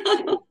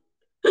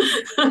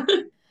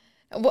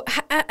 Well,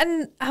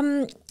 and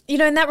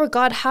in that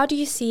regard, how do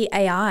you see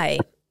AI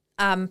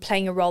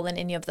playing a role in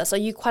any of this? Are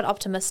you quite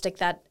optimistic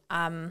that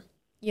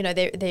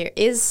there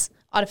is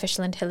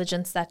artificial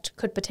intelligence that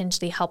could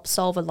potentially help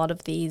solve a lot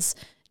of these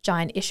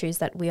giant issues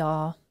that we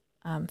are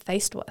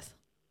faced with?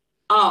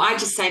 Oh, I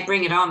just say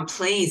bring it on,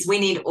 please. We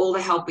need all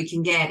the help we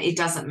can get. It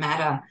doesn't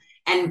matter.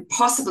 And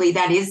possibly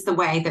that is the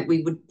way that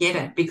we would get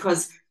it,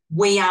 because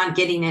we aren't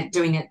doing it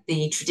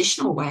the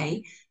traditional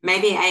way.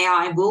 Maybe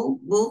AI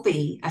will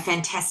be a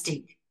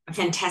fantastic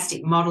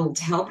model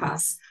to help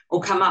us,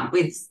 or come up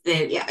with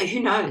who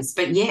knows?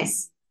 But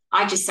yes,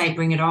 I just say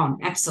bring it on.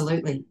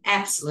 Absolutely.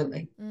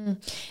 Absolutely.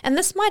 And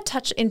this might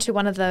touch into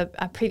one of the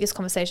previous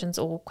conversations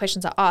or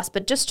questions I asked,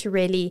 but just to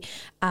really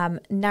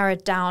narrow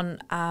it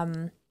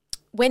down,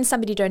 when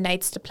somebody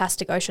donates to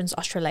Plastic Oceans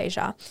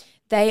Australasia,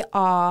 they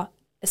are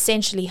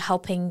essentially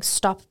helping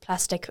stop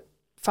plastic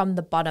from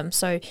the bottom.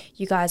 So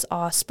you guys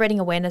are spreading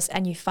awareness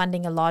and you're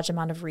funding a large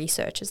amount of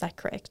research. Is that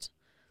correct?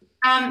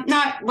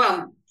 No,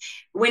 well,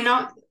 we're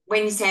not.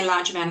 When you say a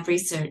large amount of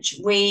research,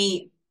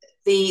 when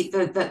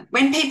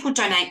people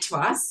donate to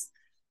us,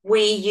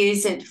 we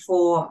use it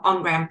for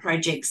on-ground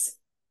projects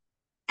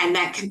And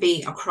that can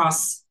be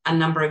across a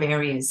number of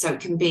areas. So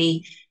it can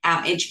be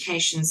our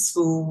education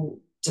school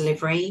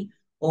delivery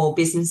or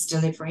business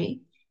delivery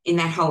in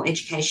that whole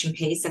education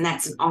piece. And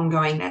that's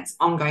ongoing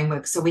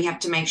work. So we have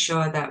to make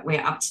sure that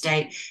we're up to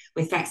date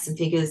with facts and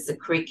figures, the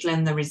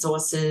curriculum, the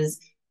resources,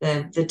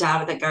 the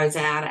data that goes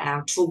out,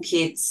 our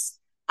toolkits,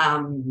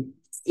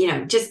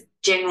 just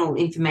general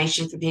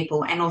information for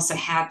people, and also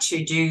how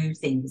to do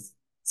things.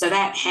 So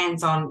that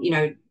hands-on,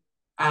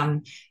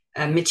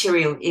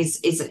 material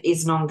is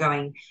an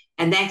ongoing,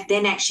 and that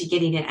then actually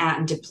getting it out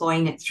and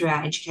deploying it through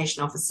our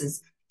education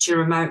offices to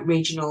remote,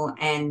 regional,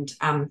 and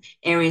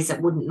areas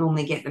that wouldn't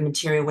normally get the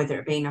material, whether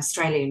it be in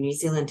Australia, New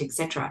Zealand,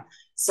 etc.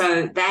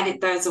 So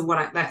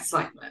that's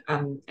like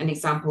an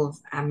example of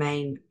our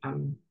main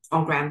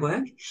on-ground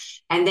work.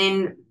 And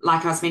then,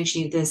 like I was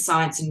mentioning, the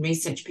science and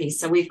research piece.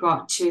 So we've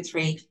got 2 or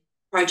 3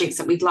 projects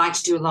that we'd like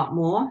to do a lot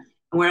more,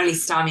 and we're only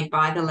stymied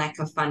by the lack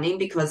of funding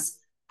because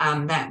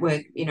that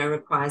work,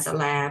 requires a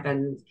lab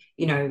and,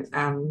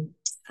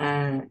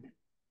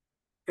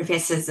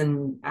 professors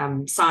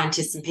and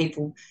scientists and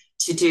people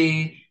to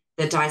do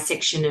the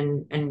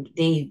dissection and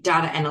the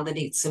data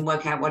analytics and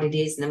work out what it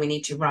is. And then we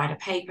need to write a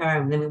paper,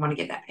 and then we want to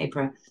get that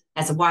paper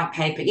as a white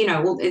paper,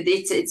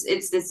 there's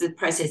the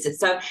processes.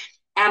 So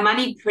our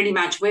money, pretty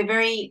much, we're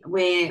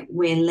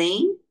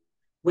lean,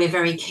 we're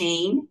very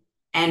keen.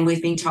 And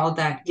we've been told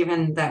that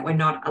given that we're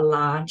not a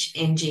large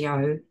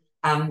NGO,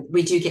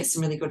 we do get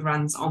some really good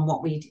runs on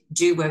what we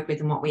do work with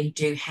and what we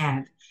do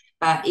have.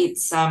 But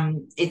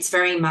it's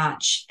very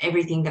much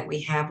everything that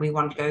we have, we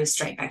want to go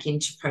straight back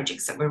into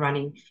projects that we're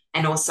running,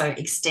 and also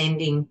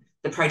extending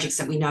the projects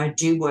that we know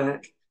do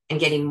work and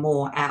getting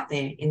more out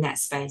there in that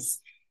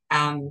space.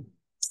 And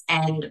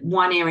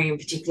one area in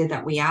particular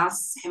that we are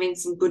having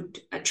some good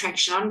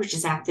traction on, which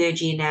is our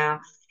 3rd year now,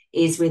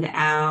 is with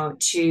our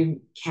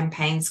 2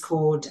 campaigns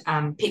called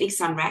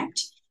Picnics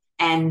Unwrapped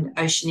and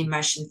Ocean in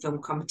Motion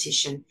Film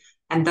Competition.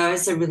 And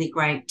those are really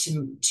great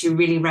to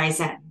really raise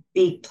that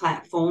big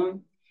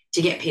platform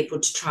to get people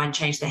to try and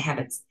change their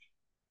habits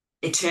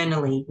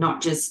eternally,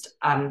 not just,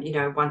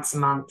 once a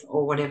month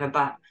or whatever,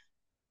 but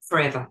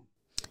forever.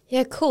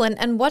 Yeah, cool.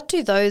 And what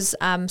do those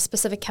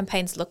specific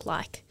campaigns look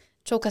like?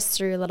 Talk us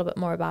through a little bit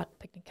more about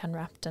Picnic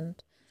Unwrapped. And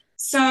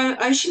so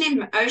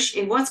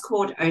it was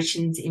called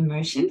Oceans in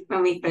Motion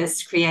when we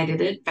first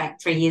created it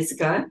back 3 years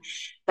ago,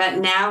 but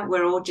now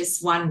we're all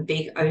just one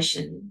big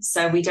ocean.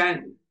 So we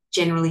don't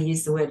generally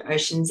use the word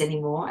oceans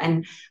anymore.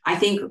 And I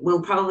think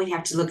we'll probably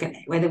have to look at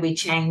whether we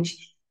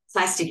change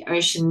plastic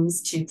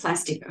oceans to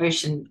plastic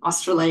ocean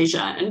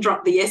Australasia and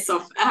drop the S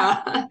off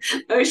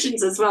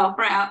oceans as well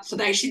for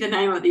actually the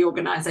name of the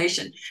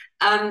organisation.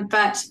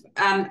 But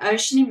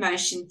Ocean in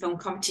Motion Film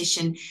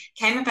Competition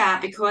came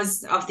about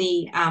because of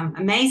the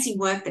amazing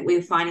work that we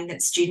were finding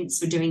that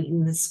students were doing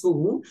in the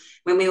school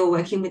when we were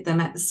working with them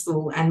at the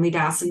school, and we'd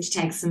ask them to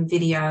take some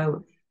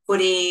video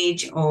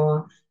footage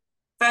or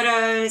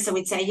photos, and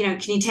we'd say,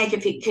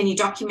 can you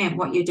document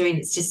what you're doing?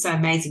 It's just so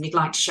amazing. We'd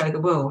like to show the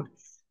world.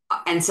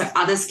 And so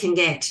others can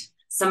get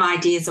some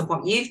ideas of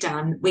what you've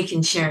done. We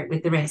can share it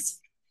with the rest.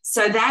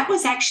 So that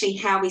was actually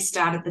how we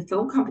started the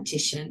film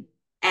competition.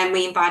 And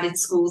we invited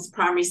schools,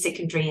 primary,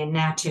 secondary, and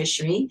now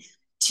tertiary,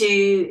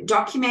 to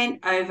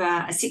document over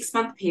a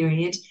 6-month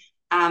period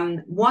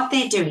what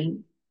they're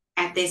doing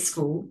at their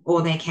school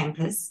or their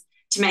campus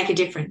to make a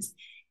difference.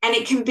 And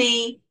it can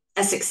be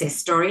a success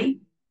story.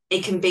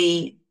 It can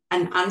be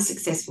an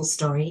unsuccessful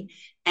story.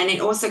 And it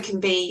also can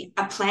be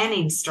a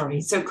planning story.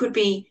 So it could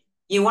be,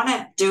 you want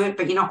to do it,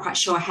 but you're not quite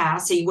sure how.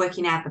 So you're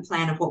working out the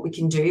plan of what we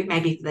can do,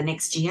 maybe for the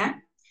next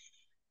year.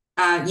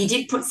 You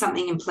did put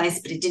something in place,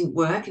 but it didn't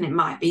work. And it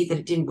might be that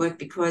it didn't work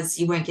because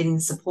you weren't getting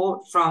the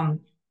support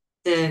from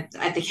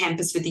at the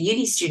campus with the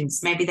uni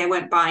students. Maybe they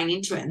weren't buying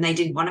into it and they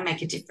didn't want to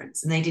make a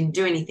difference and they didn't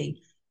do anything.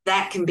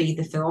 That can be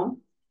the film,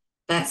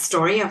 that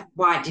story of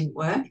why it didn't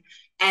work.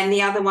 And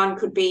the other one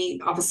could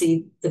be,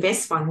 obviously, the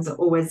best ones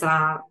always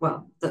are,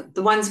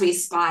 the ones we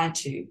aspire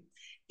to,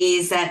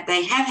 is that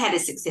they have had a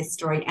success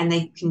story and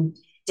they can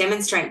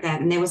demonstrate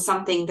that. And there was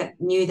something that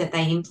new that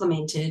they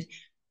implemented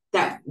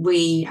that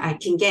we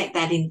can get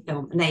that in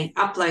film. And they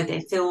upload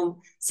their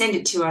film, send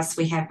it to us.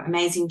 We have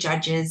amazing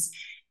judges,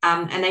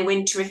 and they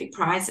win terrific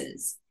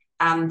prizes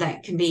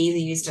that can be either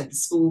used at the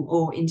school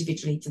or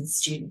individually for the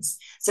students.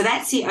 So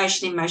that's the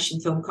Ocean in Motion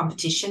Film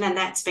Competition, and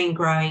that's been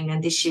growing.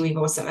 And this year we've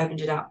also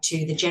opened it up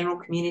to the general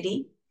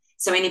community.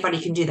 So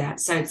anybody can do that.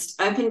 So it's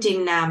opened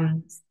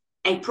in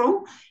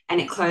April and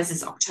it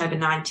closes October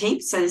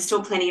 19th. So there's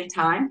still plenty of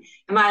time.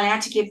 Am I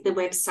allowed to give the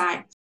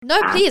website? No,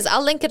 please.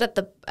 I'll link it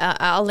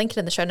I'll link it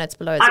in the show notes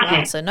below as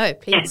well. So no,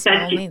 please,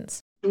 by all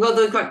means. Well,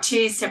 we've got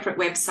 2 separate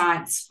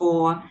websites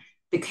for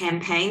the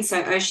campaign.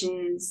 So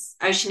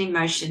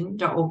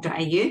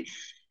oceaninmotion.org.au.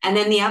 And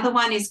then the other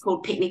one is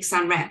called Picnics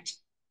Unwrapped.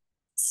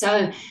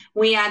 So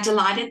we are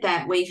delighted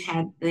that we've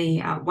had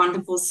the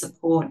wonderful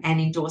support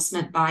and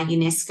endorsement by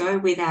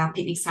UNESCO with our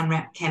Picnics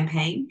Unwrapped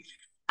campaign.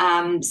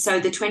 So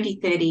the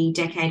 2030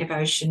 Decade of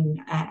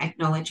Ocean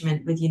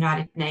acknowledgement with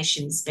United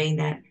Nations being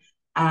that,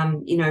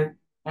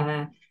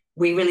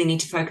 we really need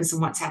to focus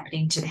on what's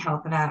happening to the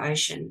health of our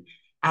ocean.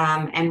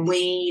 And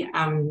we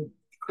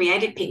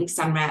created Picnics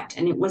Unwrapped,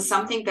 and it was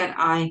something that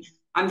I'm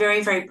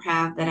very, very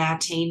proud that our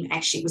team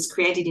actually was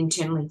created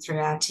internally through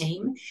our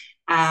team,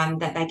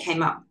 that they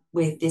came up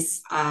with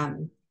this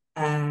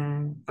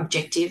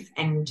objective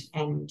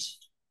and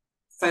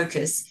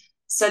focus.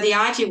 So the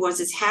idea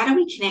is how do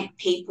we connect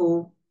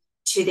people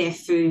to their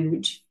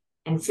food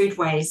and food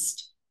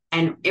waste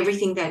and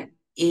everything that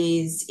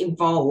is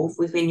involved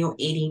with when you're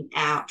eating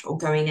out or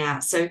going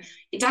out. So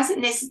it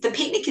doesn't necessarily, the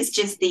picnic is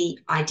just the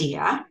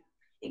idea.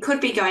 It could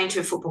be going to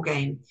a football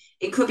game.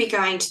 It could be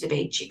going to the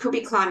beach. It could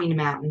be climbing a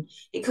mountain.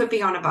 It could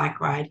be on a bike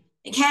ride.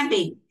 It can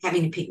be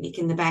having a picnic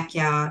in the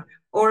backyard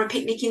or a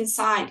picnic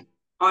inside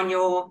on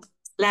your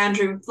lounge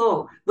room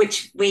floor,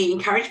 which we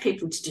encourage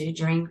people to do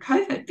during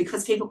COVID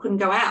because people couldn't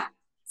go out.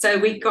 So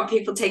we got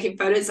people taking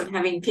photos of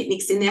having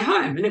picnics in their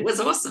home, and it was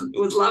awesome. It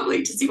was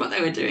lovely to see what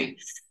they were doing.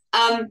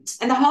 And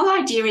the whole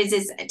idea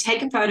is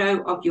take a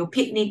photo of your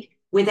picnic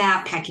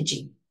without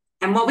packaging.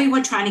 And what we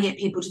were trying to get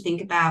people to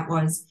think about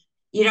was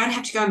you don't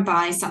have to go and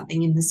buy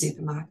something in the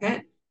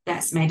supermarket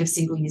that's made of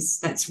single-use,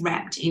 that's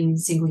wrapped in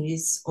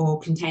single-use or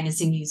container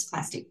single-use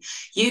plastic.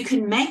 You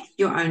can make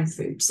your own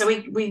food. So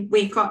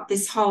we've got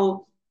this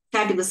whole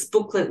fabulous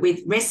booklet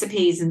with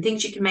recipes and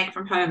things you can make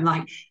from home,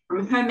 like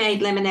from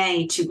homemade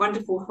lemonade to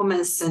wonderful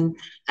hummus and,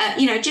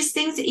 just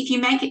things that if you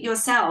make it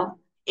yourself,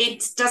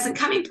 it doesn't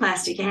come in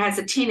plastic. It has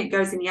a tin, it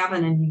goes in the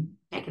oven and you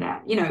take it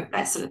out,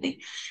 that sort of thing.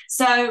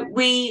 So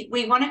we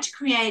wanted to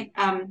create,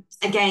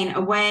 again,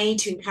 a way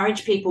to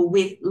encourage people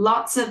with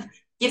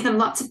give them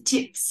lots of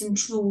tips and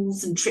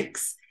tools and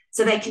tricks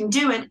so they can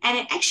do it. And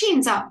it actually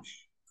ends up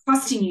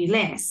costing you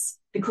less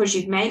because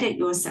you've made it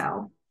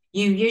yourself.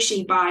 You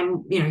usually buy,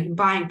 you can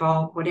buy in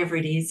bulk, whatever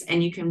it is,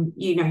 and you can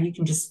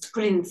just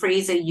put it in the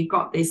freezer. You've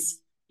got this,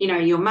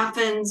 your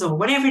muffins or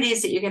whatever it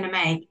is that you're going to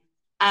make,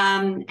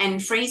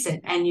 and freeze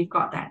it, and you've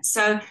got that.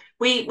 So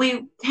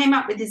we came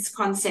up with this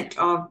concept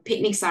of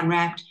Picnics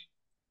Unwrapped,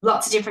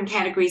 lots of different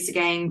categories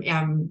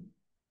again,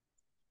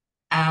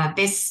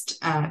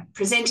 best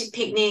presented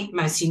picnic,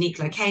 most unique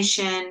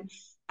location,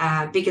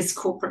 biggest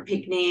corporate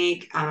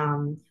picnic,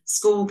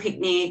 school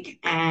picnic,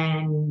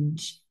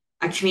 and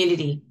a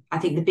community. I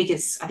think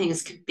it's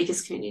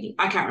biggest community.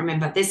 I can't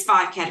remember. There's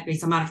 5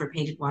 categories. I might have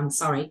repeated one,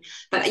 sorry.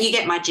 But you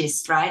get my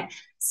gist, right?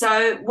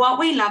 So what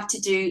we love to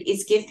do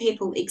is give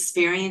people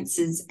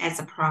experiences as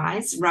a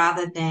prize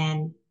rather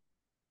than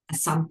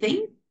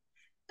something,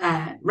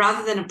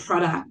 rather than a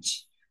product.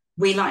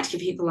 We like to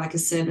give people like a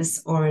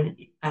service or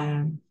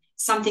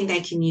something they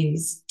can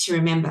use to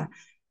remember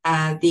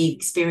the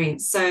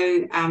experience.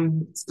 So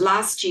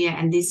last year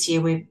and this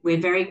year, we're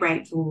very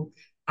grateful.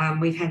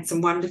 We've had some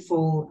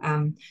wonderful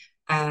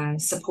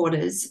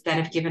supporters that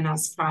have given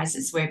us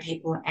prizes where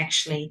people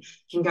actually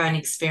can go and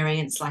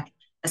experience like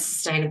a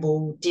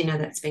sustainable dinner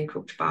that's been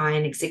cooked by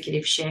an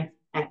executive chef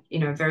at,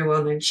 a very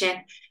well-known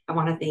chef at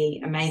one of the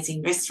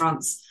amazing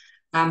restaurants.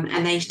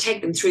 And they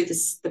take them through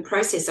the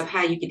process of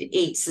how you can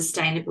eat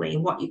sustainably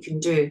and what you can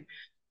do.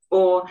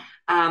 Or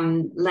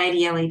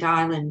Lady Elliot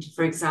Island,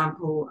 for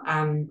example,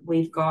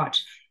 we've got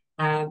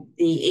the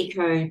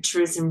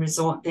eco-tourism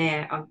resort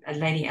there of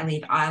Lady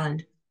Elliot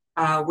Island.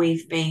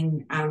 We've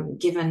been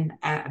given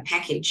a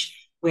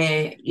package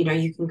where,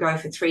 you can go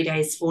for 3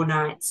 days, 4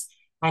 nights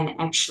and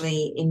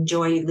actually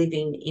enjoy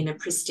living in a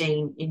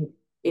pristine,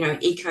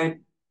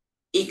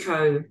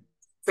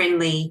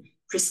 eco-friendly,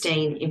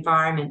 pristine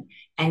environment,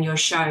 and you're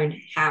shown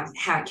how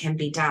it can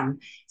be done.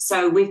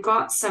 So we've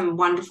got some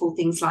wonderful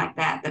things like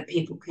that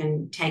people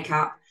can take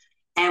up.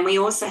 And we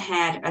also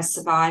had a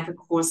survivor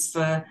course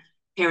for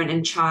parent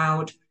and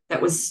child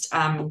that was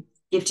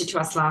gifted to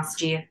us last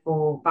year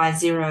by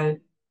Zero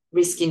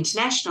Risk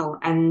International.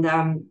 And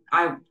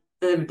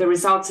the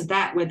results of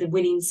that were the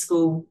winning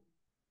school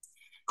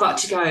got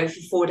to go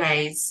for 4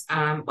 days.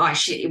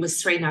 It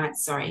was 3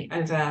 nights,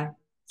 over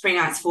 3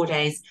 nights, 4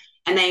 days.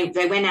 And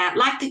they went out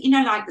like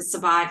the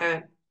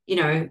Survivor,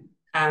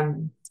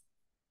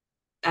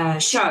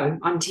 show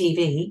on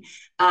TV.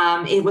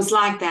 It was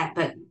like that,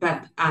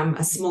 but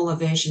a smaller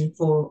version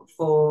for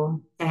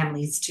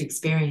families to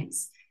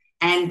experience.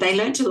 And they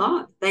learned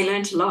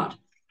a lot.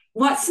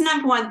 What's the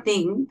number one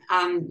thing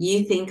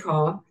you think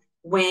of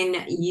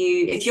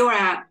if you're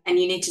out and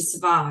you need to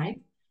survive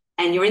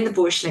and you're in the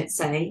bush, let's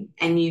say,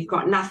 and you've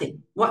got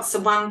nothing? What's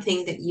the one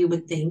thing that you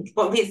would think?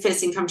 What would be the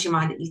first thing come to your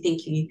mind that you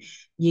think you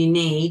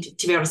need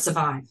to be able to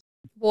survive?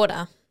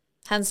 Water.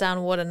 Hands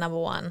down, water, number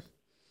one.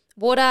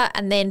 Water,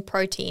 and then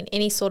protein,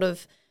 any sort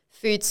of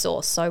food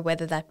source. So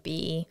whether that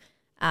be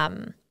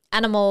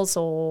animals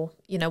or,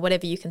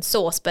 whatever you can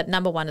source. But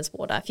number one is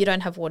water. If you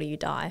don't have water, you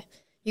die.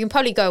 You can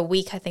probably go a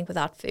week, I think,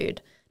 without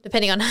food,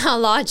 depending on how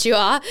large you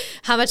are,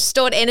 how much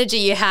stored energy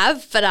you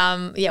have. But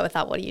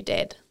without water, you're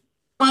dead.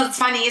 Well, it's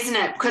funny, isn't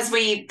it? Because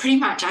we pretty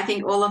much, I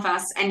think all of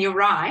us, and you're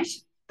right,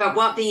 but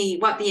what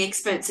the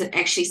experts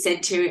actually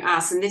said to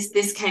us, and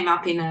this came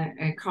up in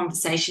a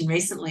conversation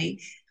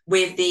recently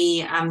with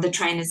the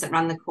trainers that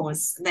run the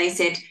course, they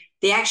said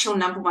the actual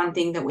number one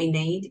thing that we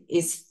need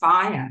is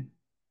fire.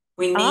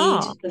 We need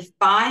Oh, the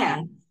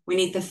fire. We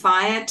need the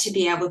fire to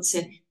be able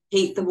to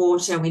heat the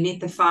water. We need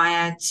the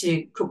fire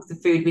to cook the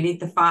food. We need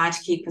the fire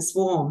to keep us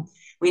warm.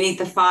 We need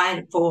the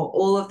fire for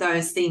all of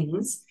those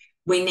things.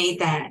 We need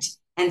that.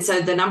 And so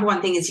the number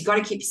one thing is you've got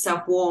to keep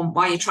yourself warm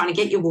while you're trying to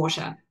get your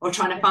water or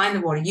trying to find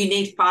the water. You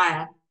need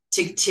fire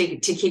to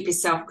keep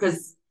yourself,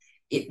 because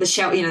the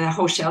shelter, the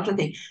whole shelter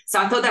thing. So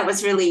I thought that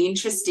was really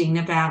interesting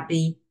about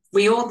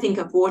we all think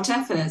of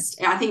water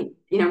first. I think,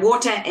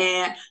 water,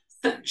 air,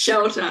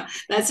 shelter,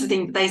 that sort of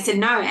thing. But they said,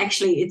 no,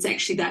 actually, it's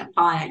actually that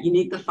fire. You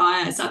need the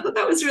fire. So I thought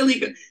that was really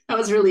good. That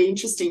was really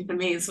interesting for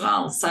me as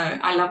well. So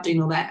I love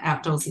doing all that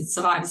outdoorsy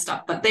survivor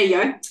stuff. But there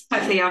you go.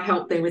 Hopefully I've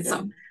helped there with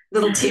some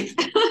little tip.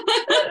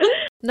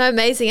 no,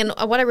 amazing. And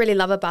what I really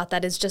love about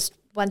that is just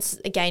once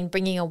again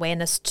bringing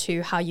awareness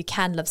to how you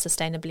can live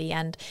sustainably.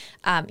 And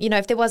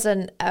if there was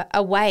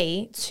a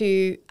way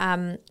to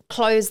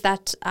close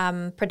that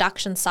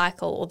production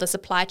cycle or the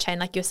supply chain,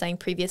 like you were saying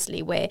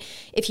previously, where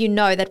if you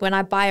know that when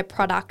I buy a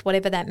product,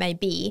 whatever that may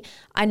be,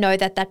 I know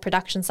that that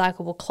production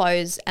cycle will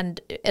close and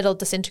it'll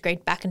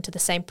disintegrate back into the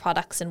same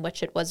products in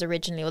which it was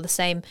originally, or the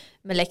same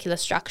molecular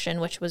structure in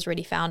which it was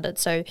really founded.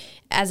 So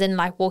as in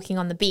like walking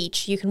on the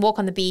beach, you can walk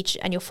on the beach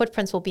and your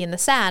footprints will be in the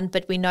sand,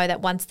 but we know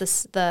that once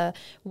the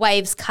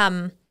waves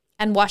come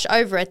and wash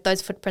over it,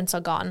 those footprints are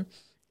gone.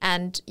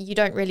 And you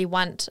don't really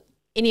want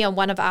any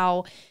one of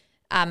our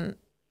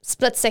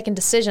split-second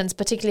decisions,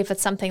 particularly if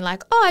it's something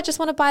like, oh, I just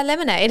want to buy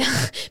lemonade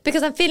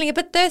because I'm feeling a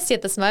bit thirsty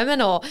at this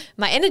moment, or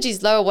my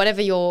energy's low, or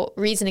whatever your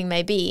reasoning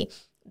may be.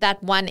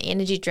 That one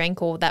energy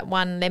drink or that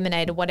one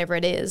lemonade or whatever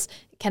it is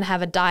can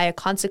have a dire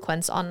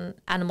consequence on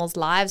animals'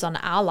 lives, on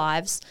our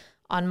lives,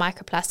 on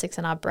microplastics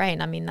in our brain.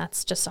 I mean,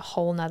 that's just a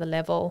whole nother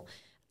level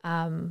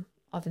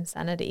of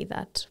insanity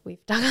that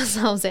we've dug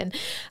ourselves in.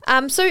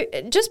 So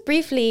just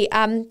briefly,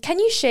 can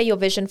you share your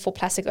vision for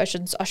Plastic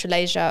Oceans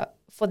Australasia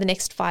for the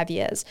next 5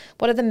 years?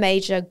 What are the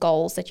major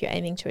goals that you're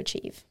aiming to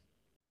achieve?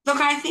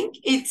 Look, I think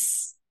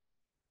it's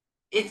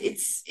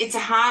a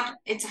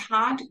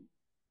hard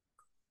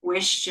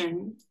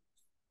question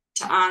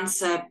to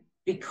answer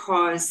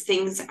because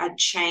things are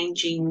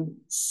changing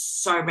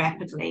so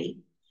rapidly,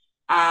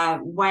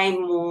 way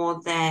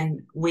more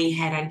than we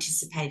had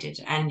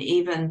anticipated. And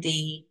even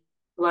the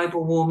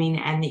global warming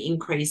and the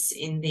increase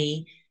in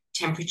the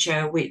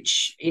temperature,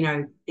 which,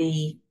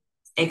 the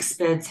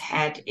experts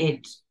had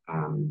it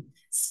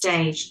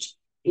staged,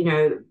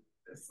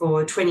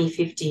 for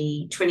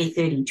 2050,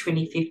 2030,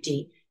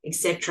 2050,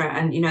 etc.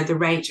 And, the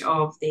rate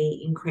of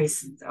the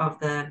increase of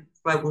the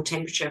global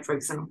temperature, for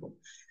example.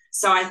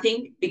 So I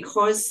think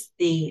because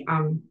the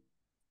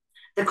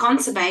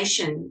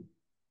conservation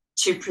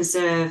to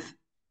preserve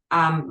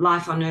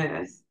life on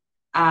Earth,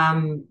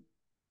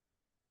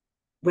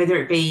 whether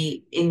it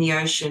be in the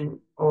ocean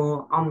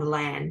or on the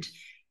land,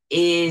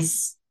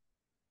 is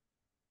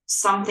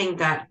something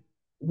that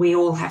we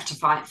all have to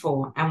fight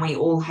for, and we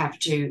all have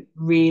to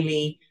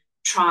really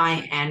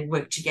try and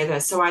work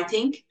together. So I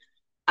think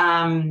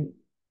I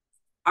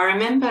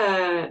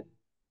remember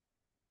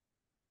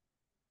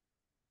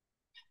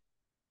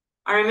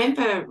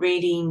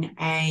reading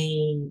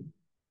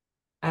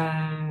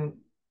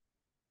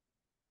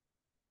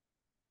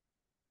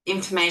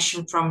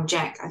information from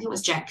Jack, I think it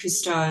was Jack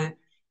Cousteau,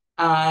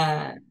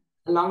 a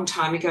long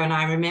time ago. And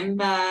I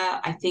remember,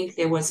 I think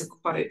there was a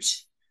quote,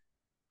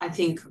 I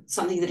think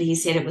something that he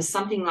said, it was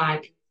something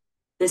like,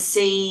 the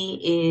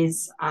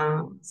sea,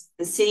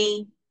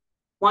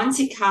 once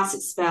it casts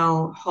its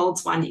spell,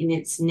 holds one in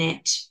its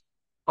net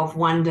of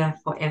wonder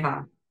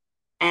forever.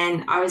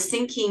 And I was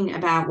thinking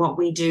about what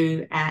we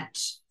do at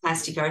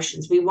Plastic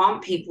Oceans. We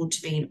want people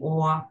to be in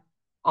awe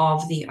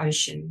of the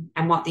ocean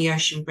and what the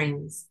ocean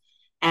brings.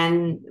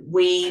 And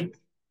we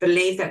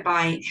believe that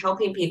by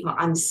helping people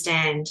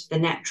understand the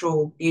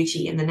natural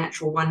beauty and the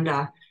natural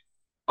wonder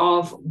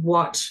of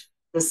what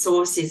the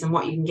source is and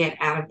what you can get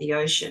out of the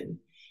ocean,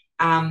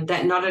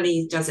 that not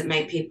only does it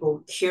make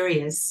people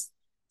curious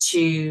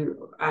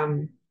to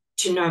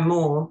know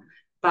more,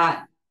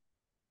 but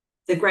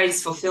the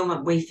greatest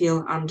fulfillment we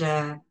feel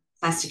under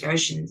Plastic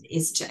Oceans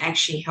is to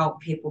actually help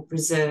people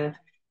preserve,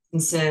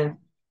 conserve,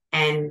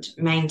 and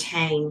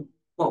maintain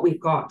what we've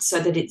got so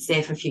that it's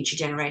there for future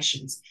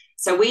generations.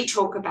 So we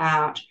talk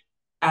about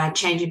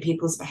changing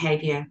people's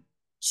behaviour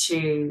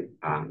to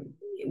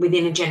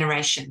within a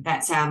generation.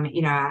 That's our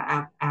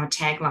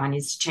tagline,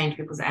 is to change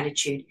people's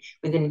attitude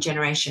within a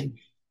generation.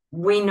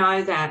 We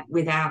know that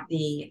without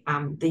the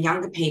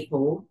younger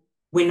people,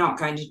 we're not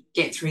going to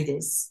get through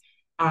this.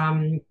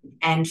 And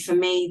for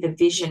me, the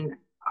vision,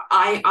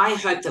 I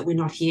hope that we're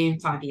not here in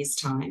 5 years'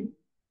 time.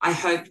 I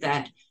hope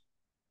that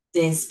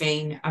there's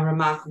been a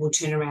remarkable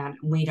turnaround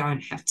and we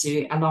don't have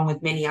to, along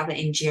with many other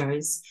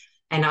NGOs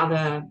and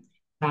other,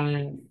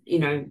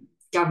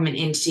 government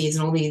entities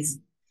and all these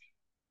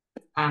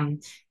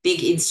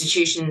big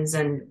institutions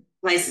and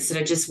places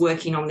that are just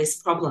working on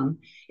this problem.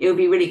 It would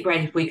be really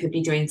great if we could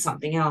be doing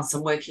something else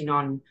and working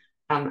on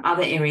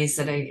other areas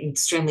that are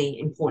extremely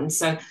important.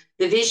 So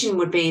the vision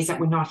would be is that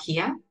we're not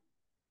here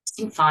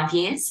in 5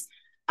 years,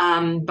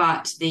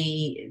 but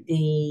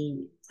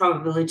the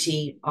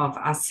probability of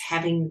us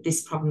having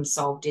this problem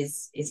solved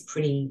is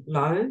pretty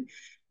low.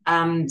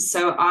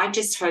 So I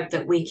just hope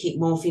that we keep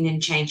morphing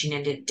and changing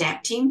and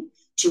adapting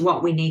to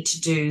what we need to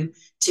do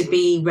to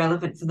be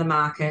relevant for the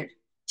market,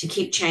 to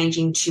keep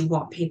changing to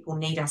what people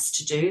need us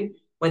to do,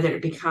 whether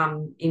it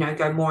become,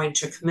 go more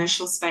into a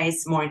commercial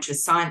space, more into a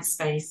science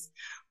space,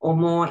 or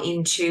more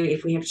into,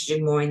 if we have to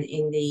do more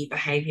in the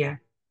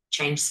behaviour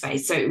change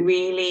space. So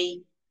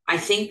really, I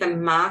think the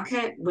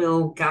market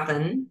will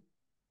govern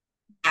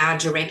our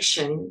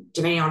direction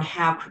depending on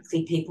how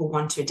quickly people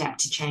want to adapt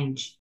to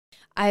change.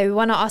 I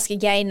want to ask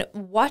again,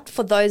 what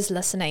for those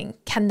listening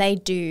can they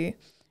do?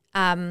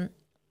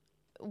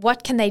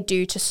 What can they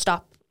do to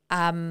stop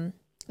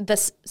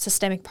this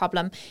systemic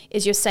problem?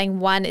 Is you're saying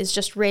one is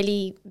just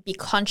really be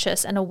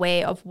conscious and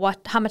aware of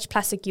how much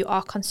plastic you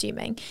are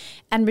consuming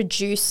and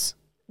reduce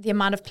the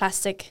amount of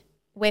plastic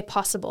where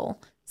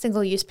possible,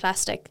 single-use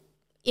plastic,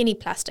 any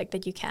plastic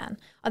that you can.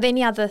 Are there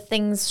any other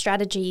things,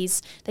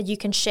 strategies that you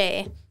can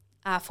share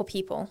for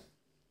people?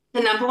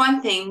 The number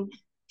one thing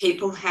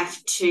people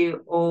have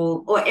to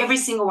or every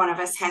single one of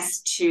us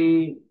has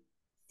to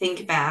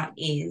think about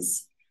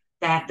is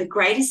that the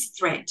greatest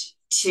threat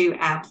to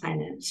our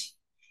planet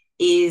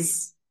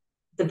is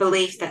the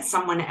belief that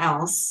someone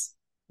else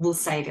will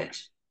save it.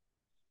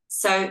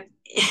 So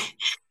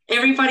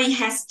everybody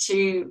has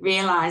to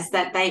realize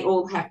that they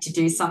all have to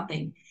do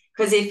something,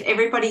 because if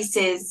everybody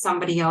says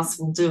somebody else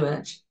will do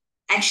it,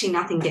 actually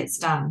nothing gets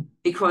done,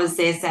 because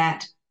there's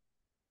that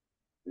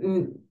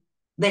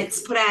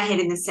let's put our head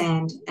in the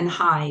sand and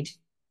hide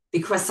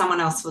because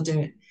someone else will do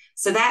it.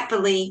 So that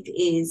belief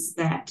is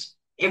that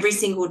every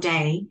single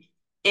day,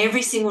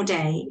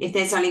 if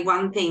there's only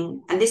one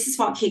thing, and this is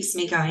what keeps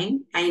me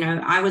going.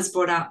 I was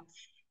brought up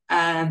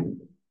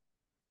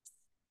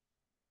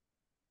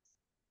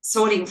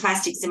sorting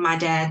plastics in my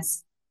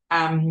dad's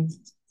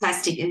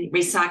plastic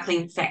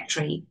recycling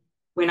factory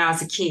when I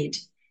was a kid.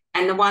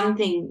 And the one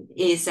thing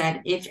is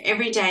that if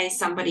every day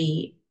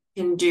somebody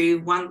can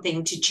do one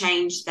thing to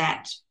change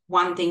that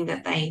one thing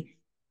that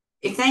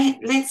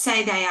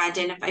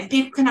if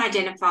people can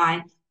identify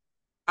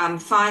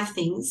 5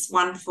 things,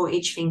 one for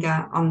each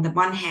finger on the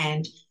one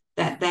hand,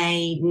 that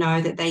they know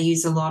that they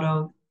use a lot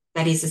of,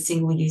 that is a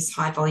single-use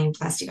high-volume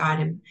plastic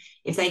item.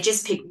 If they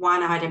just pick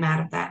one item out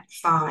of that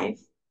 5,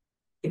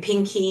 your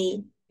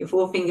pinky, your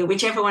forefinger,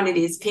 whichever one it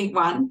is, pick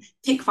one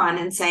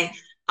and say,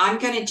 I'm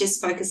going to just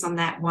focus on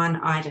that one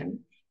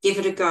item, give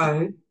it a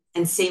go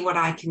and see what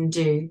I can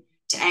do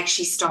to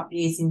actually stop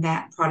using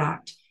that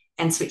product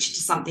and switch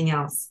to something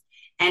else.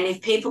 And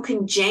if people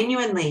can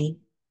genuinely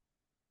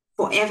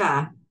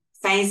forever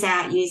phase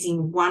out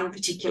using one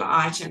particular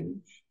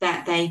item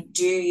that they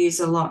do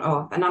use a lot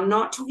of, and I'm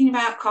not talking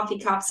about coffee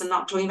cups, I'm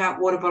not talking about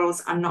water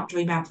bottles, I'm not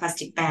talking about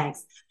plastic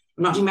bags,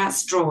 I'm not talking about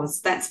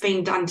straws. That's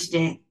been done to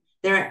death.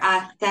 There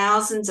are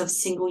thousands of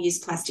single-use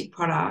plastic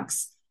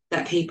products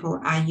that people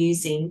are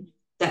using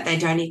that they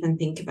don't even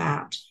think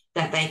about,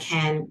 that they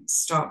can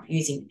stop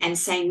using and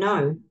say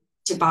no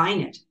to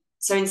buying it.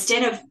 So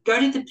instead of go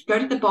to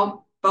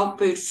the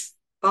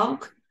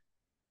bulk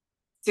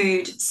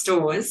food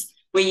stores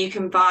where you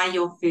can buy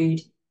your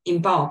food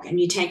in bulk and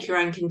you take your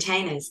own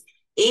containers.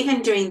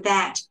 Even doing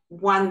that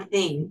one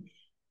thing,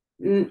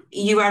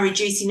 you are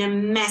reducing a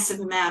massive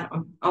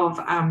amount of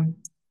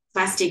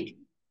plastic,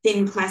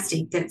 thin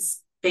plastic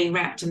that's been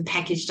wrapped and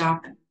packaged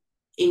up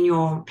in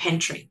your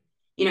pantry.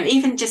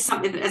 Even just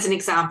something as an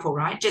example,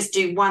 right? Just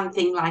do one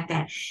thing like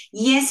that.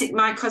 Yes, it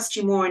might cost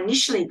you more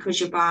initially because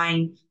you're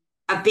buying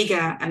a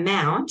bigger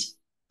amount,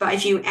 but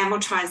if you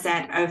amortize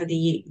that over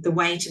the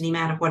weight and the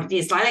amount of what it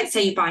is, like let's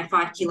say you buy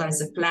 5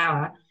 kilos of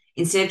flour,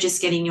 instead of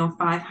just getting your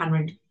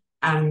 500,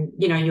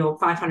 your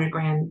 500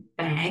 gram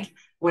bag,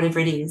 whatever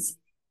it is,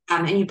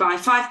 and you buy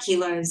 5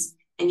 kilos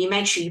and you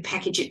make sure you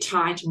package it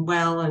tight and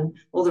well and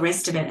all the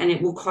rest of it, and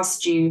it will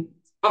cost you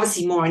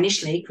obviously more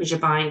initially because you're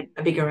buying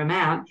a bigger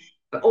amount,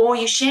 or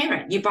you share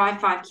it. You buy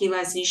 5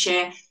 kilos and you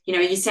share,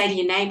 you say to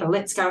your neighbor,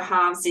 let's go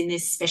halves in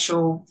this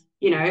special,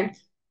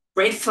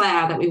 bread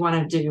flour that we want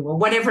to do, or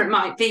whatever it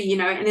might be,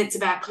 and it's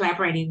about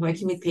collaborating,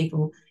 working with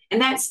people.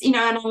 And that's, and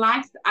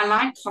I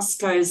like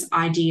Costco's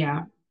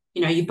idea,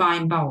 you buy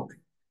in bulk,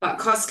 but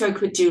Costco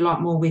could do a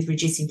lot more with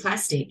reducing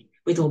plastic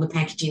with all the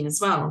packaging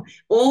as well.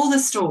 All the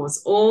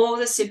stores, all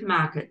the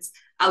supermarkets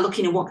are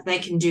looking at what they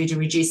can do to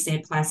reduce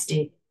their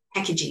plastic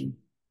packaging.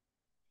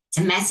 It's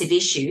a massive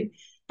issue,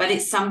 but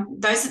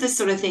those are the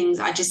sort of things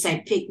I just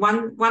say, pick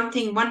one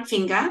thing, one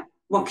finger,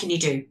 what can you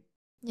do?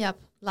 Yep.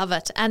 Love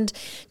it. And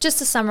just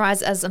to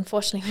summarize, as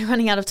unfortunately we're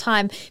running out of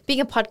time, being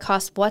a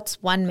podcast,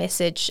 what's one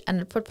message, and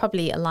it would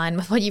probably align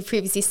with what you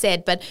previously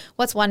said, but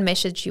what's one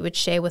message you would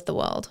share with the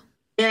world?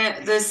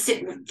 The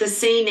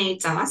sea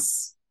needs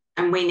us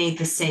and we need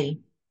the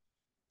sea.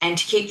 And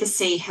to keep the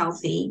sea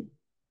healthy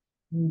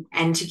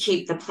and to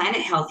keep the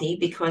planet healthy,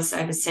 because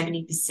over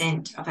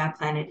 70% of our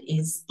planet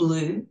is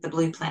blue, the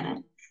blue planet,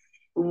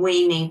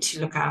 we need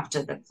to look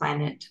after the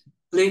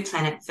blue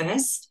planet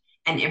first,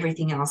 and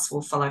everything else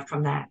will follow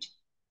from that.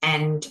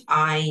 And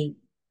I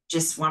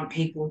just want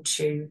people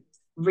to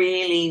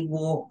really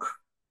walk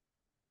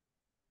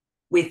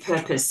with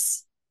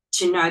purpose,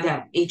 to know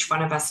that each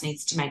one of us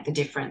needs to make the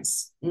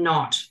difference,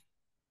 not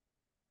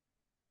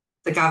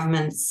the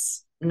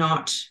governments,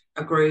 not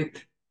a group,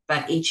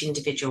 but each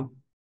individual.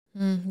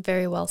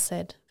 Very well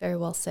said. Very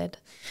well said.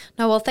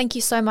 No, well, thank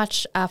you so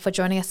much for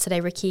joining us today,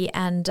 Ricki.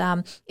 And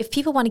if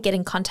people want to get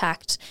in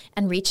contact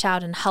and reach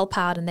out and help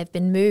out, and they've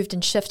been moved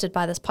and shifted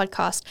by this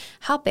podcast,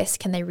 how best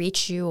can they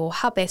reach you, or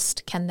how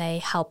best can they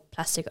help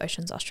Plastic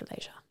Oceans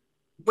Australasia?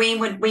 We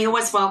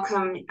always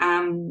welcome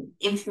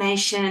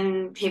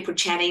information, people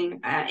chatting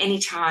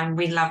anytime.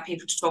 We love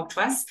people to talk to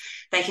us.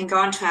 They can go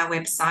onto our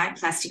website,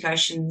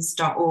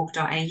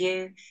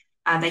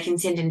 plasticoceans.org.au. They can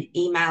send an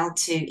email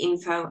to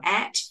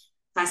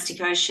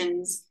info@Plastic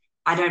Oceans.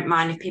 I don't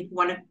mind if people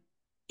want to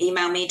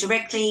email me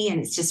directly,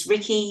 and it's just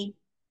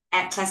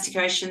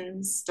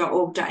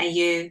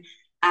Ricki@plasticoceans.org.au.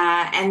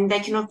 And they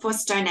can, of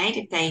course, donate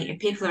if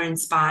people are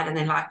inspired and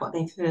they like what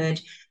they've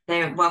heard.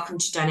 They're welcome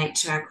to donate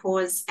to our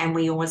cause, and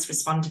we always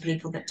respond to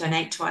people that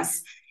donate to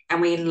us. And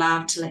we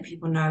love to let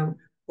people know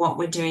what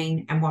we're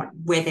doing and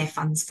where their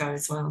funds go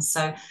as well.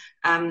 So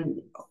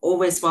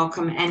always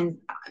welcome, and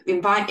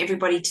invite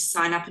everybody to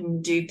sign up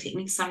and do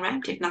Picnics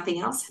Unwrapped. If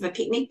nothing else, have a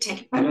picnic,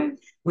 take a photo,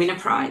 win a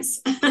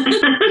prize. Love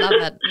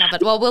it. Love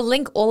it. Well, we'll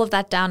link all of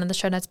that down in the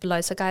show notes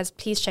below. So guys,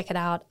 please check it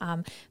out.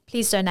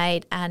 Please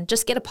donate and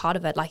just get a part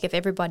of it. Like, if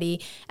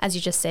everybody, as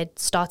you just said,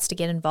 starts to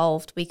get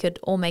involved, we could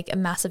all make a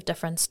massive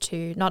difference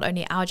to not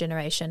only our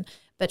generation,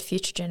 but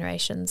future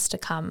generations to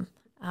come.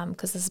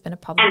 Because this has been a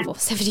problem for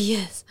 70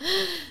 years.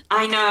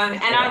 I know.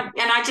 And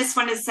I just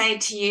want to say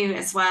to you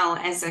as well,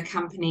 as a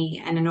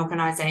company and an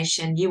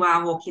organisation, you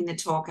are walking the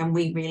talk, and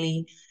we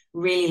really,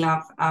 really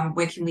love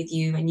working with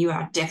you, and you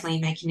are definitely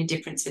making a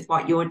difference with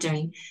what you're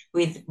doing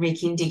with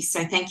Rekindi.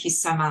 So thank you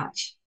so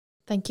much.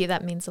 Thank you.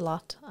 That means a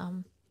lot.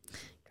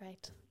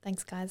 Great.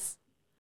 Thanks, guys.